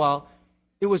once in a while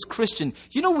it was Christian.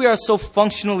 You know, we are so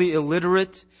functionally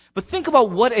illiterate. But think about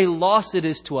what a loss it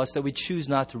is to us that we choose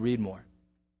not to read more.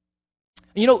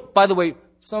 And by the way,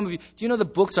 some of you, do you know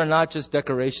that books are not just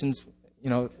decorations,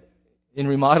 in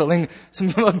remodeling?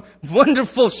 Some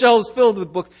wonderful shelves filled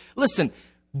with books. Listen,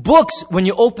 books, when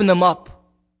you open them up,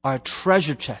 are a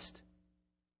treasure chest.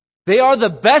 They are the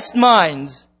best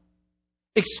minds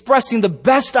expressing the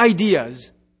best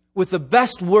ideas with the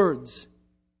best words,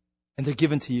 and they're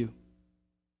given to you.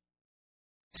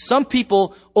 Some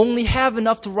people only have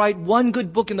enough to write one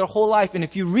good book in their whole life, and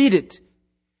if you read it,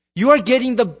 you are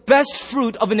getting the best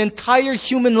fruit of an entire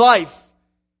human life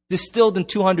distilled in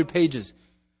 200 pages.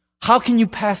 How can you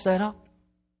pass that up?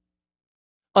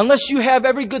 Unless you have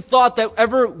every good thought that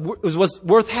ever was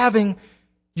worth having,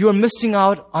 you are missing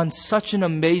out on such an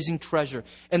amazing treasure.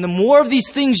 And the more of these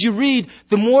things you read,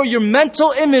 the more your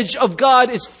mental image of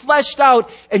God is fleshed out,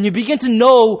 and you begin to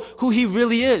know who He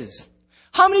really is.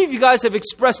 How many of you guys have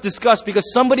expressed disgust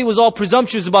because somebody was all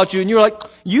presumptuous about you, and you're like,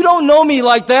 you don't know me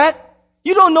like that.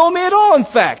 You don't know me at all, in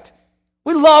fact.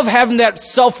 We love having that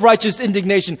self-righteous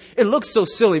indignation. It looks so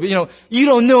silly, but you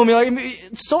don't know me.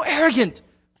 It's so arrogant.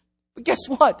 But guess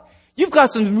what? You've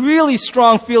got some really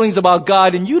strong feelings about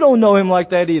God, and you don't know Him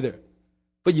like that either.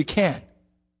 But you can.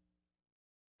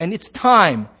 And it's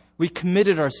time we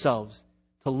committed ourselves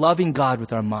to loving God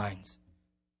with our minds.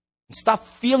 And stop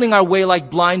feeling our way like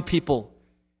blind people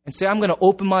and say, I'm going to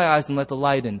open my eyes and let the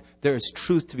light in. There is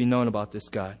truth to be known about this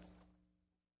God.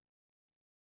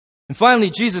 And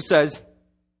finally, Jesus says,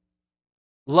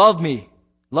 love me,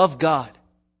 love God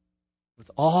with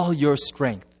all your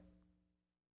strength.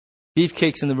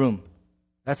 Beefcake's in the room.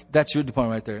 That's your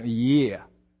department right there. Yeah.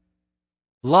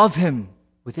 Love Him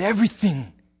with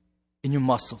everything in your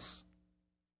muscles.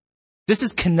 This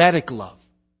is kinetic love.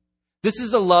 This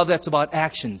is a love that's about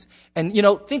actions. And,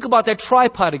 think about that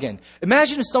tripod again.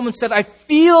 Imagine if someone said, I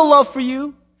feel love for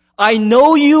you. I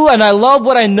know you and I love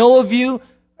what I know of you.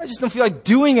 I just don't feel like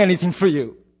doing anything for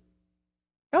you.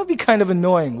 That would be kind of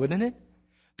annoying, wouldn't it?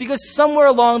 Because somewhere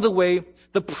along the way,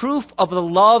 the proof of the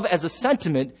love as a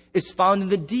sentiment is found in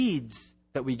the deeds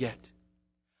that we get.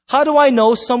 How do I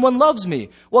know someone loves me?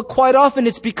 Well, quite often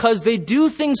it's because they do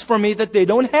things for me that they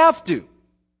don't have to.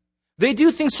 They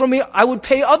do things for me I would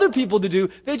pay other people to do.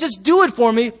 They just do it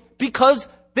for me because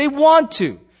they want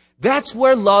to. That's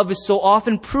where love is so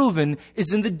often proven,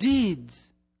 is in the deeds.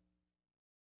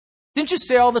 Didn't you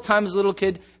say all the time as a little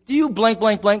kid, do you blank,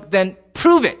 blank, blank? Then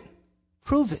prove it.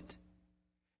 Prove it.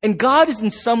 And God is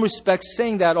in some respects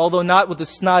saying that, although not with a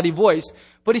snotty voice.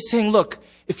 But He's saying, look,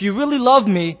 if you really love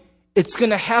me, it's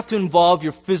going to have to involve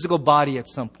your physical body at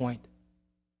some point.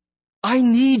 I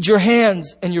need your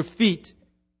hands and your feet.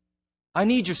 I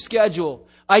need your schedule.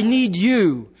 I need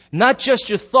you. Not just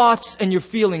your thoughts and your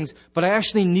feelings, but I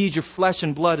actually need your flesh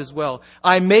and blood as well.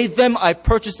 I made them. I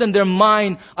purchased them. They're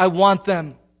mine. I want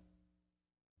them.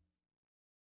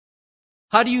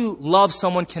 How do you love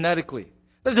someone kinetically?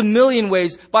 There's a million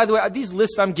ways. By the way, these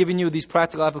lists I'm giving you, these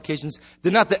practical applications,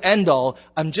 they're not the end all.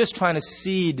 I'm just trying to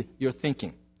seed your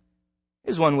thinking.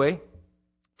 Here's one way.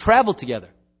 Travel together.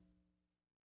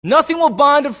 Nothing will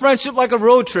bond a friendship like a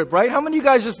road trip, right? How many of you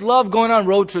guys just love going on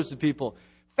road trips with people?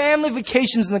 Family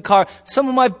vacations in the car. Some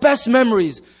of my best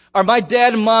memories are my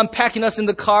dad and mom packing us in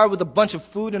the car with a bunch of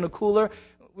food in a cooler.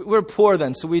 We were poor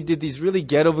then, so we did these really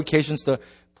ghetto vacations to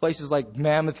places like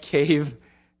Mammoth Cave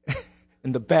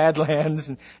and the Badlands.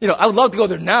 And, I would love to go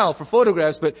there now for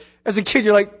photographs, but as a kid,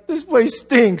 you're like, this place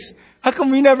stinks. How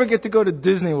come we never get to go to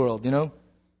Disney World,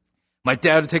 My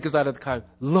dad would take us out of the car.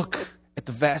 Look at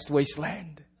the vast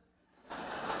wasteland.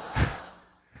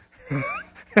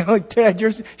 I'm like, Dad,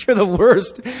 you're the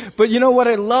worst. But what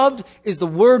I loved is the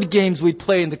word games we'd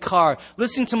play in the car.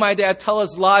 Listening to my dad tell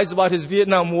us lies about his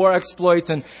Vietnam War exploits.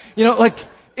 And,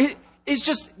 it's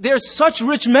just, there's such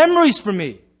rich memories for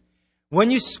me. When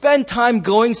you spend time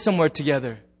going somewhere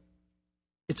together,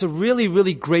 it's a really,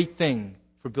 really great thing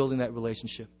for building that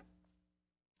relationship.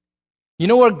 You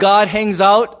know where God hangs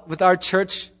out with our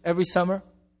church every summer?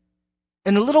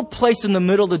 In a little place in the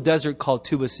middle of the desert called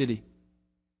Tuba City.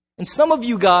 And some of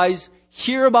you guys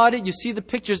hear about it, you see the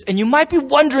pictures, and you might be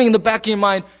wondering in the back of your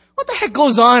mind, what the heck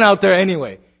goes on out there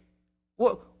anyway?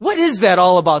 What is that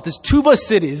all about, this Tuba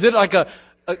City? Is it like a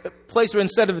place where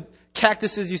instead of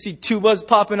cactuses you see tubas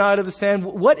popping out of the sand?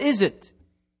 What is it?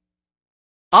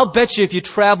 I'll bet you if you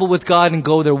travel with God and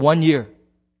go there 1 year,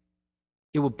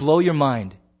 it will blow your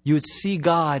mind. You would see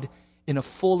God in a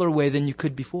fuller way than you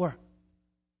could before.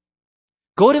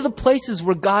 Go to the places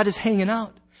where God is hanging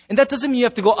out. And that doesn't mean you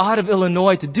have to go out of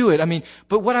Illinois to do it.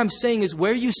 But what I'm saying is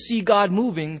where you see God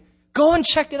moving, go and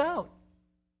check it out.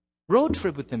 Road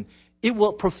trip with Him. It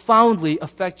will profoundly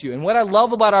affect you. And what I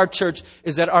love about our church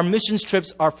is that our missions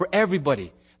trips are for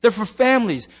everybody. They're for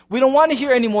families. We don't want to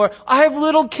hear anymore, I have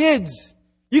little kids.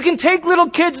 You can take little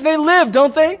kids and they live,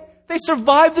 don't they? They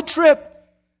survive the trip.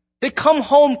 They come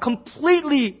home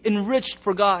completely enriched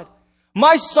for God.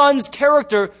 My son's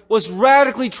character was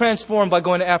radically transformed by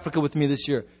going to Africa with me this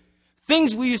year.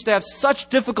 Things we used to have such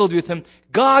difficulty with him,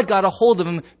 God got a hold of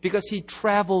him because he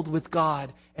traveled with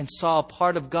God and saw a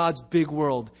part of God's big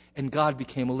world, and God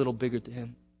became a little bigger to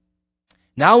him.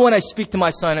 Now when I speak to my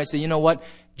son, I say, you know what?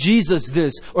 Jesus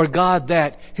this or God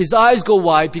that. His eyes go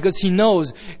wide because he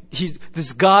knows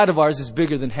this God of ours is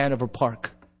bigger than Hanover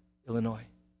Park, Illinois.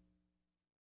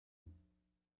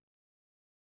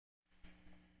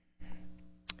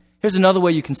 Here's another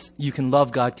way you can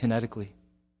love God kinetically.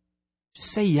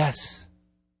 Just say yes.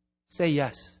 Say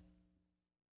yes.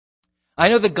 I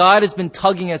know that God has been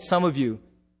tugging at some of you,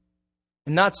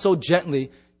 and not so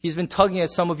gently. He's been tugging at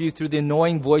some of you through the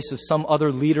annoying voice of some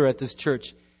other leader at this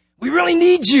church. We really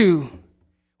need you.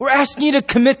 We're asking you to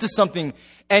commit to something.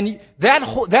 And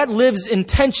that lives in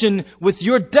tension with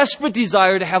your desperate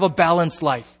desire to have a balanced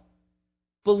life.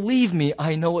 Believe me,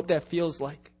 I know what that feels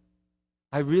like.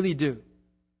 I really do.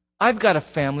 I've got a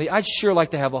family. I'd sure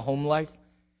like to have a home life.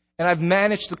 And I've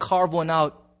managed to carve one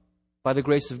out by the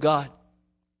grace of God.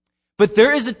 But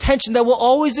there is a tension that will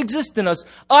always exist in us.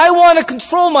 I want to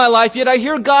control my life, yet I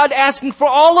hear God asking for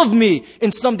all of me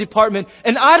in some department.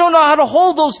 And I don't know how to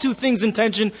hold those two things in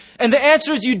tension. And the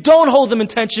answer is you don't hold them in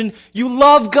tension. You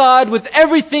love God with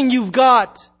everything you've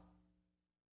got.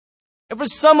 And for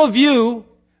some of you,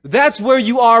 that's where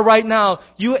you are right now.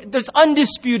 There's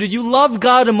undisputed. You love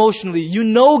God emotionally. You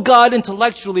know God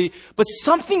intellectually. But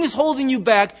something is holding you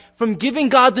back from giving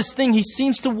God this thing He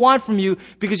seems to want from you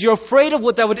because you're afraid of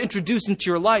what that would introduce into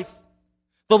your life.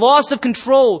 The loss of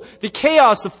control, the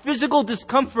chaos, the physical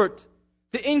discomfort,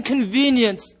 the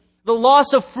inconvenience, the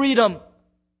loss of freedom.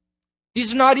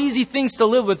 These are not easy things to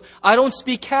live with. I don't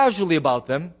speak casually about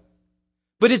them.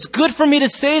 But it's good for me to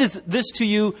say this to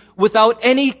you without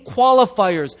any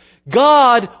qualifiers.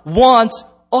 God wants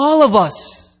all of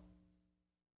us.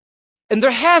 And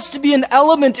there has to be an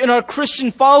element in our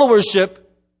Christian followership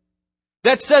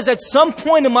that says at some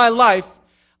point in my life,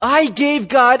 I gave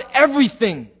God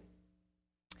everything.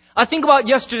 I think about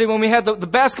yesterday when we had the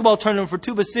basketball tournament for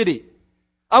Tuba City.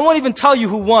 I won't even tell you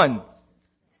who won.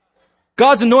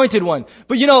 God's anointed one.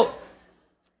 But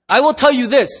I will tell you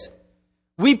this.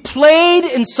 We played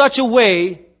in such a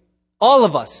way, all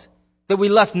of us, that we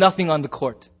left nothing on the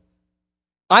court.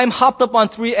 I'm hopped up on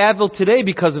 3 Advil today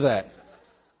because of that.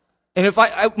 And if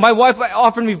my wife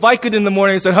offered me Vicodin in the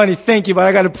morning and said, honey, thank you, but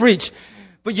I got to preach.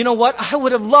 But you know what? I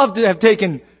would have loved to have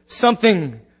taken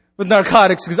something with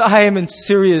narcotics because I am in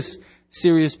serious,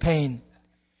 serious pain.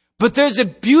 But there's a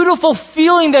beautiful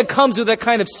feeling that comes with that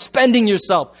kind of spending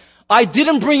yourself. I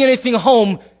didn't bring anything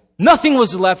home. Nothing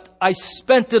was left. I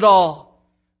spent it all.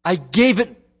 I gave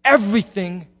it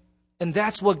everything. And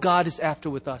that's what God is after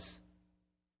with us.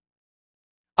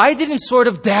 I didn't sort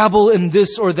of dabble in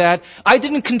this or that. I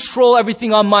didn't control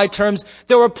everything on my terms.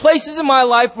 There were places in my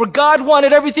life where God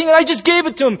wanted everything and I just gave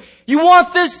it to Him. You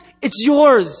want this? It's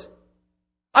yours.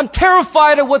 I'm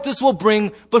terrified of what this will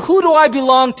bring, but who do I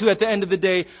belong to at the end of the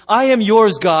day? I am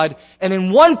yours, God. And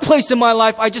in one place in my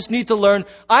life, I just need to learn,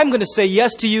 I'm going to say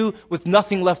yes to you with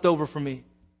nothing left over for me.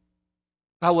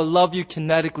 I will love you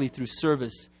kinetically through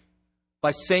service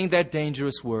by saying that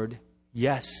dangerous word,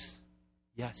 yes,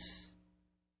 yes.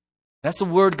 That's a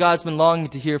word God's been longing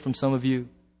to hear from some of you.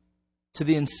 To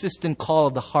the insistent call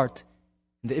of the heart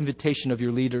and the invitation of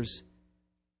your leaders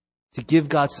to give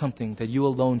God something that you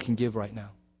alone can give right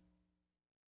now.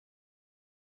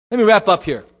 Let me wrap up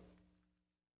here.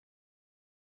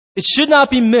 It should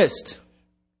not be missed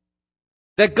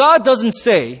that God doesn't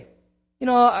say,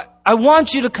 I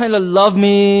want you to kind of love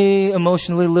me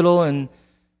emotionally a little and,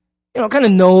 kind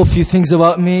of know a few things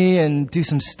about me and do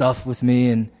some stuff with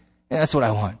me and that's what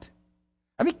I want.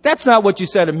 I mean, that's not what you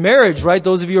said in marriage, right?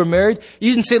 Those of you who are married,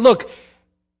 you didn't say, look,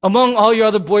 among all your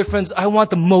other boyfriends, I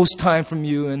want the most time from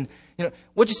you. And,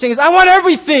 what you're saying is, I want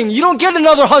everything. You don't get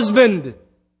another husband.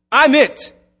 I'm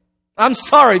it. I'm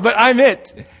sorry, but I'm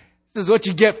it. This is what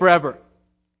you get forever.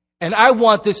 And I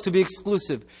want this to be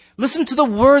exclusive. Listen to the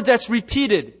word that's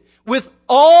repeated. With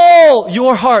all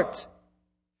your heart,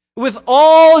 with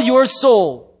all your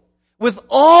soul, with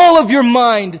all of your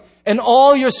mind and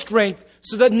all your strength,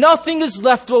 so that nothing is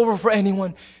left over for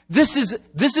anyone. This is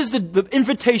the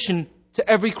invitation to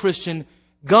every Christian.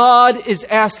 God is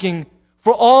asking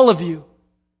for all of you.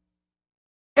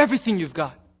 Everything you've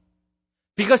got.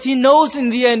 Because He knows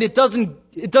in the end it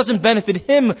doesn't benefit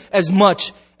Him as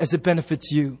much as it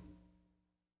benefits you.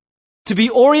 To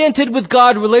be oriented with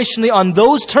God relationally on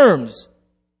those terms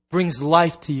brings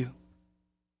life to you.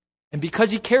 And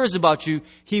because He cares about you,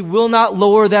 He will not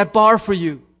lower that bar for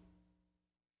you.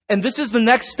 And this is the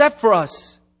next step for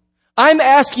us. I'm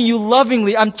asking you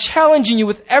lovingly, I'm challenging you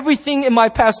with everything in my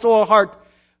pastoral heart.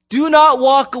 Do not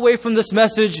walk away from this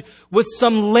message with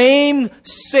some lame,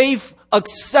 safe,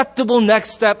 acceptable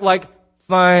next step like,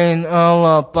 fine,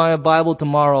 I'll buy a Bible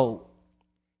tomorrow.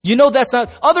 That's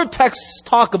not, other texts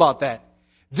talk about that.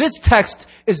 This text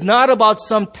is not about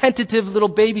some tentative little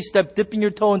baby step dipping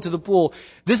your toe into the pool.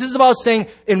 This is about saying,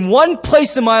 in one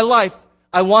place in my life,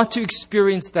 I want to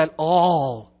experience that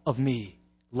all of me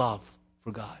love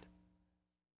for God.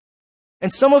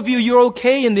 And some of you, you're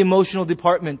okay in the emotional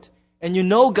department and you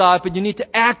know God, but you need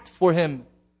to act for Him.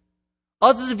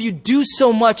 Others of you do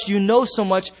so much, you know so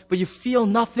much, but you feel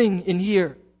nothing in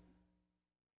here.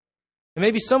 And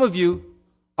maybe some of you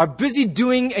are busy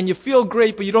doing and you feel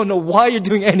great, but you don't know why you're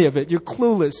doing any of it. You're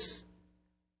clueless.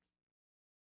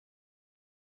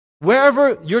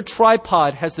 Wherever your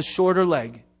tripod has the shorter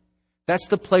leg, that's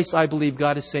the place I believe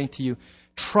God is saying to you,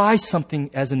 try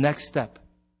something as a next step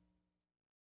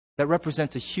that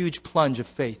represents a huge plunge of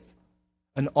faith.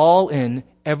 An all-in,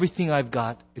 everything I've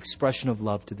got expression of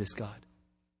love to this God.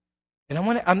 And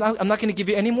I'm not going to give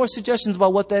you any more suggestions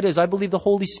about what that is. I believe the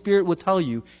Holy Spirit will tell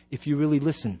you if you really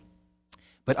listen.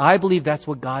 But I believe that's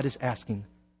what God is asking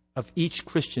of each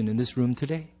Christian in this room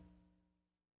today.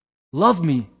 Love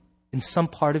me in some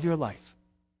part of your life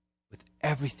with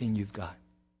everything you've got.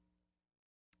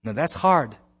 Now that's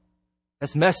hard.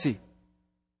 That's messy.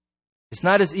 It's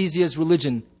not as easy as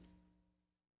religion.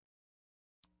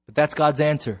 But that's God's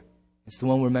answer. It's the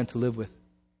one we're meant to live with.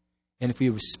 And if we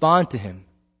respond to Him,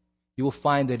 you will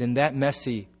find that in that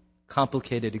messy,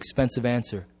 complicated, expensive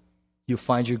answer, you'll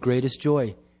find your greatest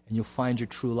joy and you'll find your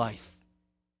true life.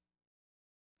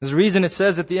 There's a reason it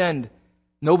says at the end,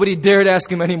 nobody dared ask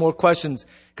Him any more questions.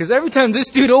 Because every time this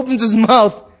dude opens his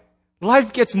mouth,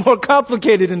 Life gets more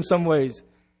complicated in some ways.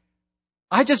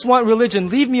 I just want religion.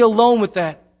 Leave me alone with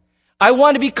that. I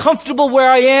want to be comfortable where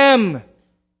I am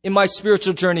in my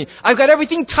spiritual journey. I've got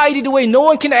everything tidied away. No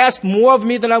one can ask more of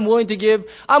me than I'm willing to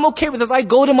give. I'm okay with this. I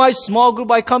go to my small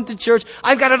group. I come to church.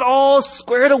 I've got it all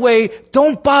squared away.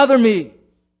 Don't bother me.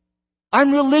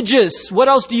 I'm religious. What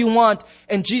else do you want?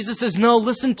 And Jesus says, no,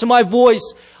 listen to my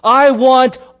voice. I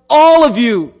want all of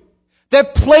you.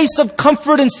 That place of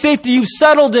comfort and safety you've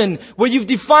settled in, where you've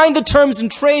defined the terms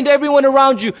and trained everyone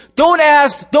around you. Don't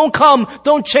ask, don't come,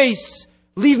 don't chase.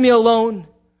 Leave me alone.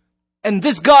 And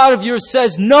this God of yours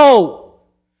says, no,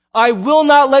 I will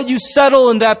not let you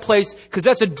settle in that place, because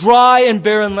that's a dry and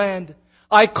barren land.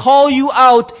 I call you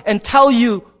out and tell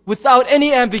you without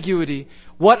any ambiguity,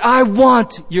 what I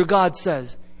want, your God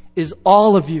says, is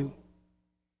all of you.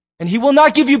 And He will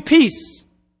not give you peace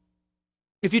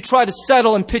if you try to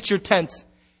settle and pitch your tents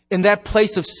in that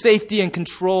place of safety and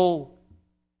control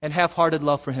and half-hearted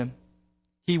love for Him.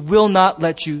 He will not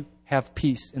let you have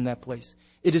peace in that place.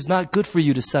 It is not good for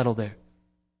you to settle there.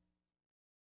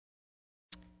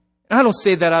 And I don't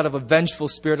say that out of a vengeful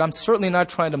spirit. I'm certainly not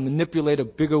trying to manipulate a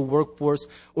bigger workforce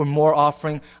or more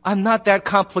offering. I'm not that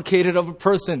complicated of a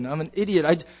person. I'm an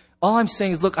idiot. All I'm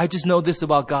saying is, look, I just know this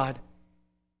about God.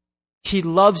 He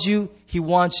loves you. He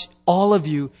wants all of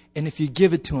you. And if you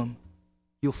give it to Him,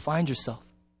 you'll find yourself.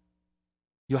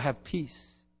 You'll have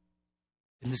peace.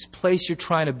 And this place you're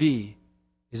trying to be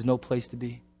is no place to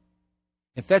be.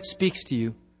 If that speaks to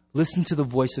you, listen to the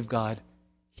voice of God.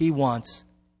 He wants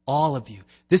all of you.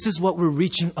 This is what we're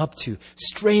reaching up to,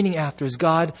 straining after is,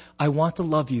 God, I want to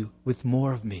love you with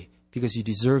more of me, because you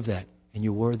deserve that and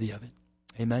you're worthy of it.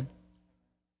 Amen?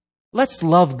 Let's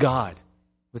love God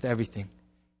with everything.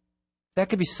 If that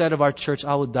could be said of our church,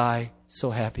 I would die so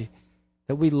happy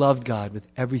that we loved God with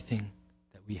everything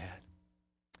that we had.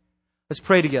 Let's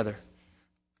pray together.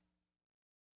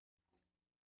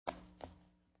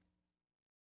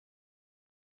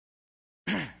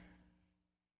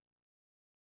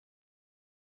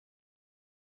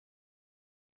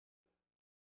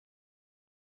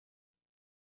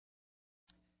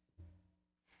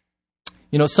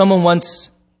 You know, someone once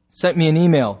sent me an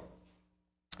email,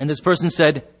 and this person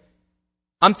said,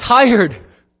 I'm tired.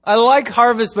 I like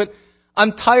Harvest, but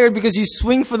I'm tired because you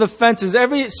swing for the fences.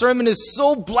 Every sermon is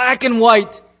so black and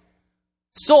white,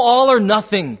 so all or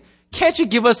nothing. Can't you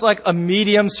give us like a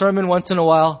medium sermon once in a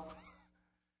while?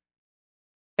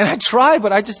 And I try,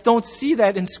 but I just don't see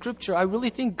that in Scripture. I really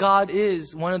think God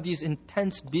is one of these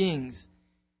intense beings.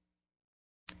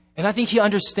 And I think He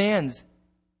understands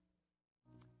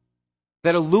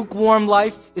that a lukewarm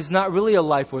life is not really a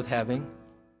life worth having.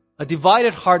 A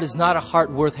divided heart is not a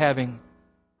heart worth having.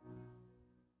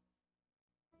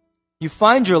 You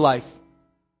find your life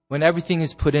when everything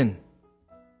is put in.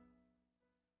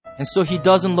 And so He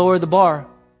doesn't lower the bar,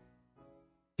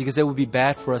 because it would be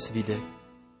bad for us if He did.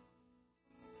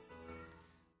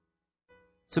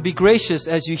 So be gracious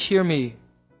as you hear me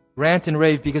rant and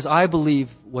rave, because I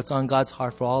believe what's on God's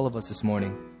heart for all of us this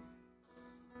morning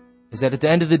is that at the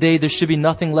end of the day, there should be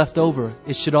nothing left over.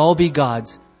 It should all be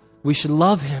God's. We should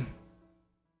love Him.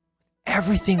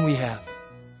 Everything we have.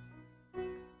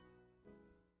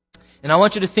 And I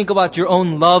want you to think about your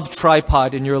own love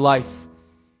tripod in your life,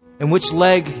 and which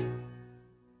leg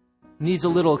needs a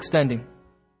little extending.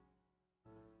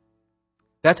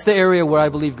 That's the area where I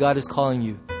believe God is calling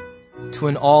you to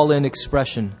an all-in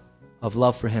expression of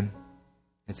love for Him.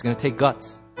 It's going to take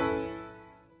guts.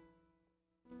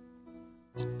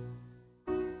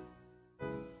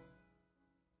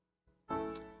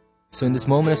 So in this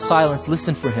moment of silence,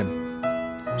 listen for Him.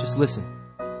 Just listen.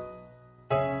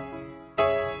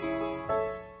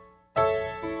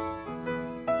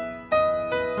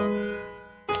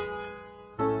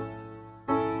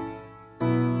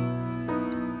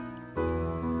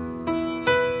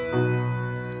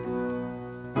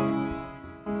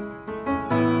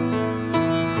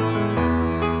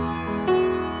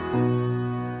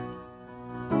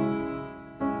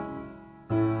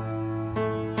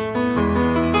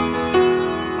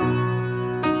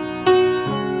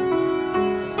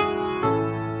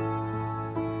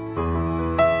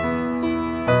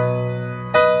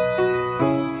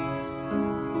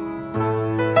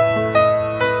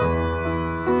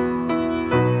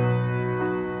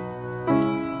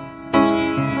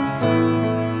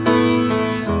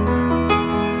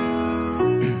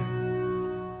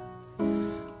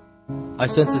 I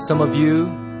sense that some of you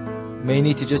may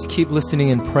need to just keep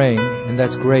listening and praying, and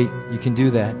that's great. You can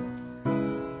do that.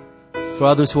 For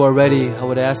others who are ready, I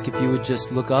would ask if you would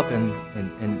just look up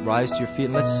and rise to your feet,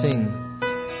 and let's sing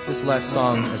this last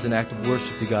song as an act of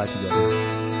worship to God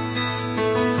together.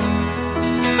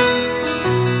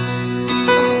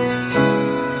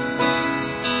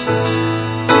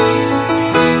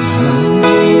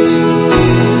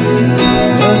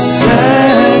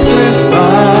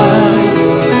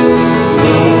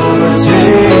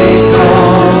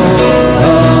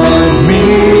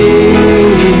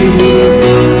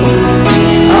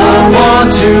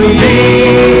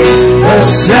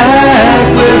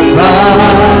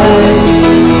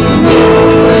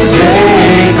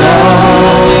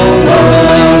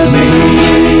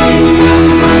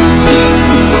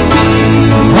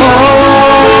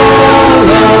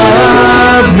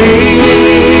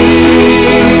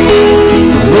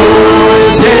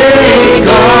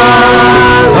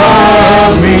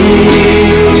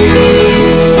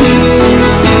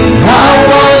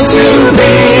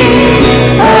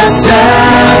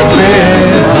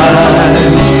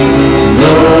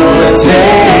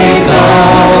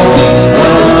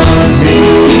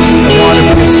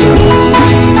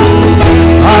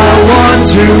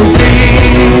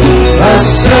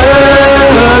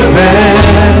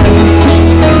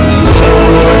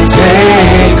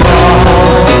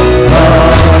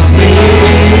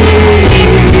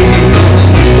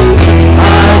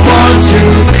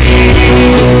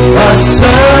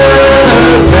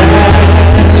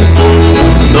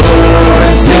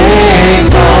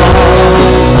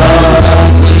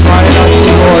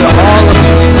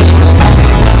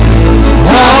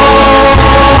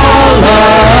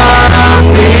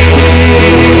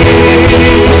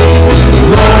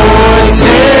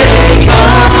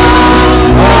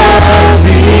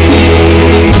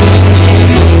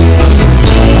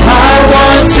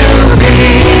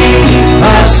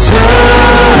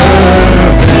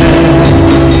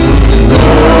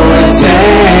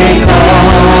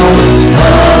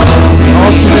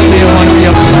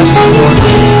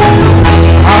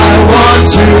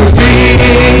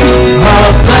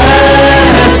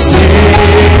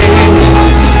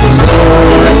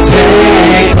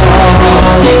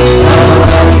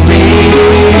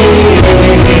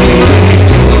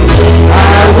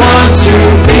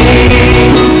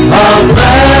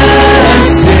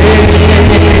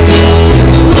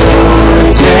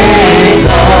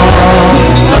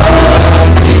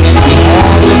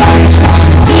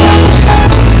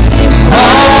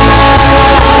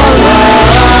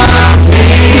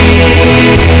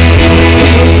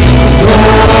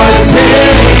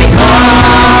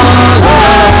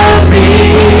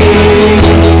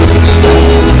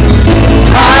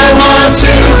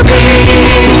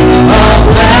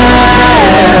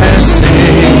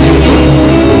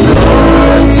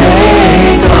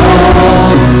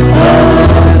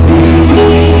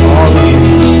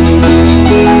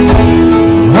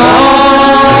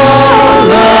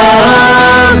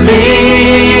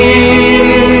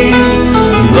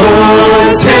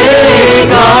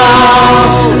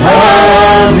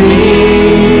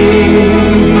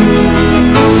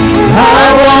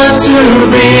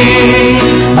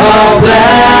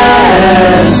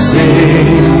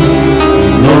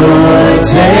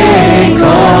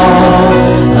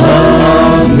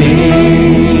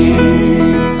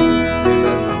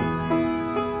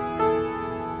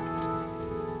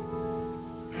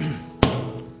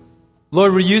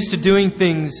 used to doing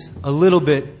things a little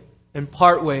bit and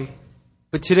part way.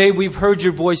 But today we've heard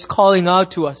your voice calling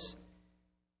out to us.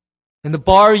 And the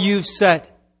bar you've set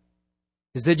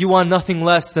is that you want nothing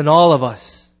less than all of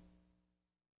us.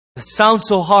 That sounds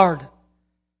so hard.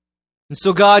 And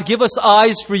so God, give us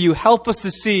eyes for you. Help us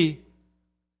to see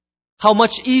how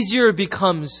much easier it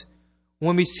becomes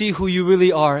when we see who you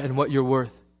really are and what you're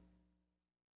worth.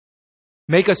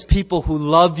 Make us people who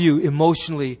love you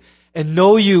emotionally and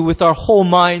know you with our whole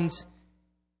minds.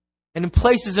 And in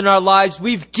places in our lives,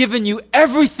 we've given you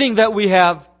everything that we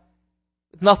have,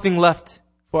 with nothing left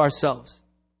for ourselves.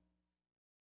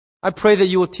 I pray that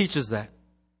you will teach us that.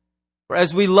 For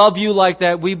as we love you like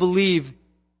that, we believe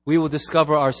we will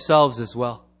discover ourselves as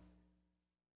well.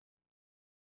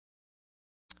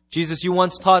 Jesus, you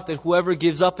once taught that whoever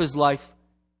gives up his life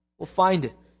will find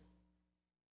it.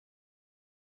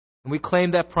 And we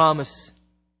claim that promise.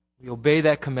 We obey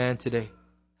that command today.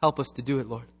 Help us to do it,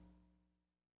 Lord.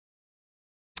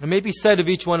 It may be said of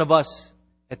each one of us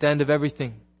at the end of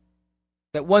everything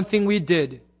that one thing we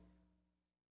did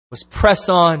was press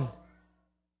on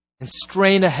and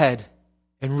strain ahead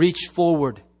and reach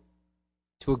forward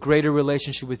to a greater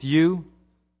relationship with you,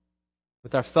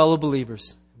 with our fellow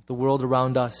believers, with the world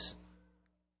around us.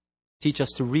 Teach us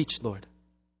to reach, Lord,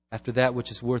 after that which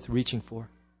is worth reaching for.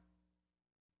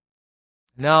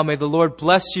 Now may the Lord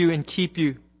bless you and keep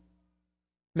you.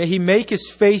 May He make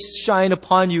His face shine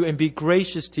upon you and be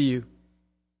gracious to you.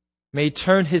 May He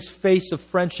turn His face of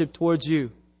friendship towards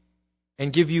you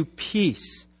and give you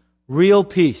peace, real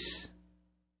peace,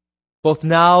 both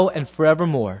now and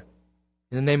forevermore.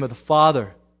 In the name of the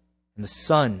Father, and the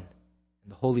Son,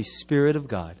 and the Holy Spirit of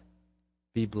God,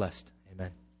 be blessed.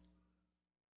 Amen.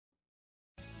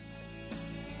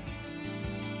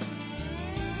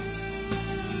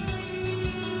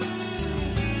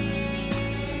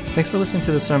 Thanks for listening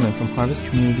to the sermon from Harvest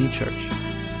Community Church.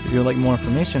 If you would like more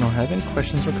information or have any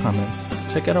questions or comments,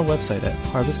 check out our website at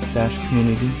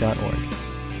harvest-community.org.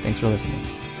 Thanks for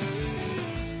listening.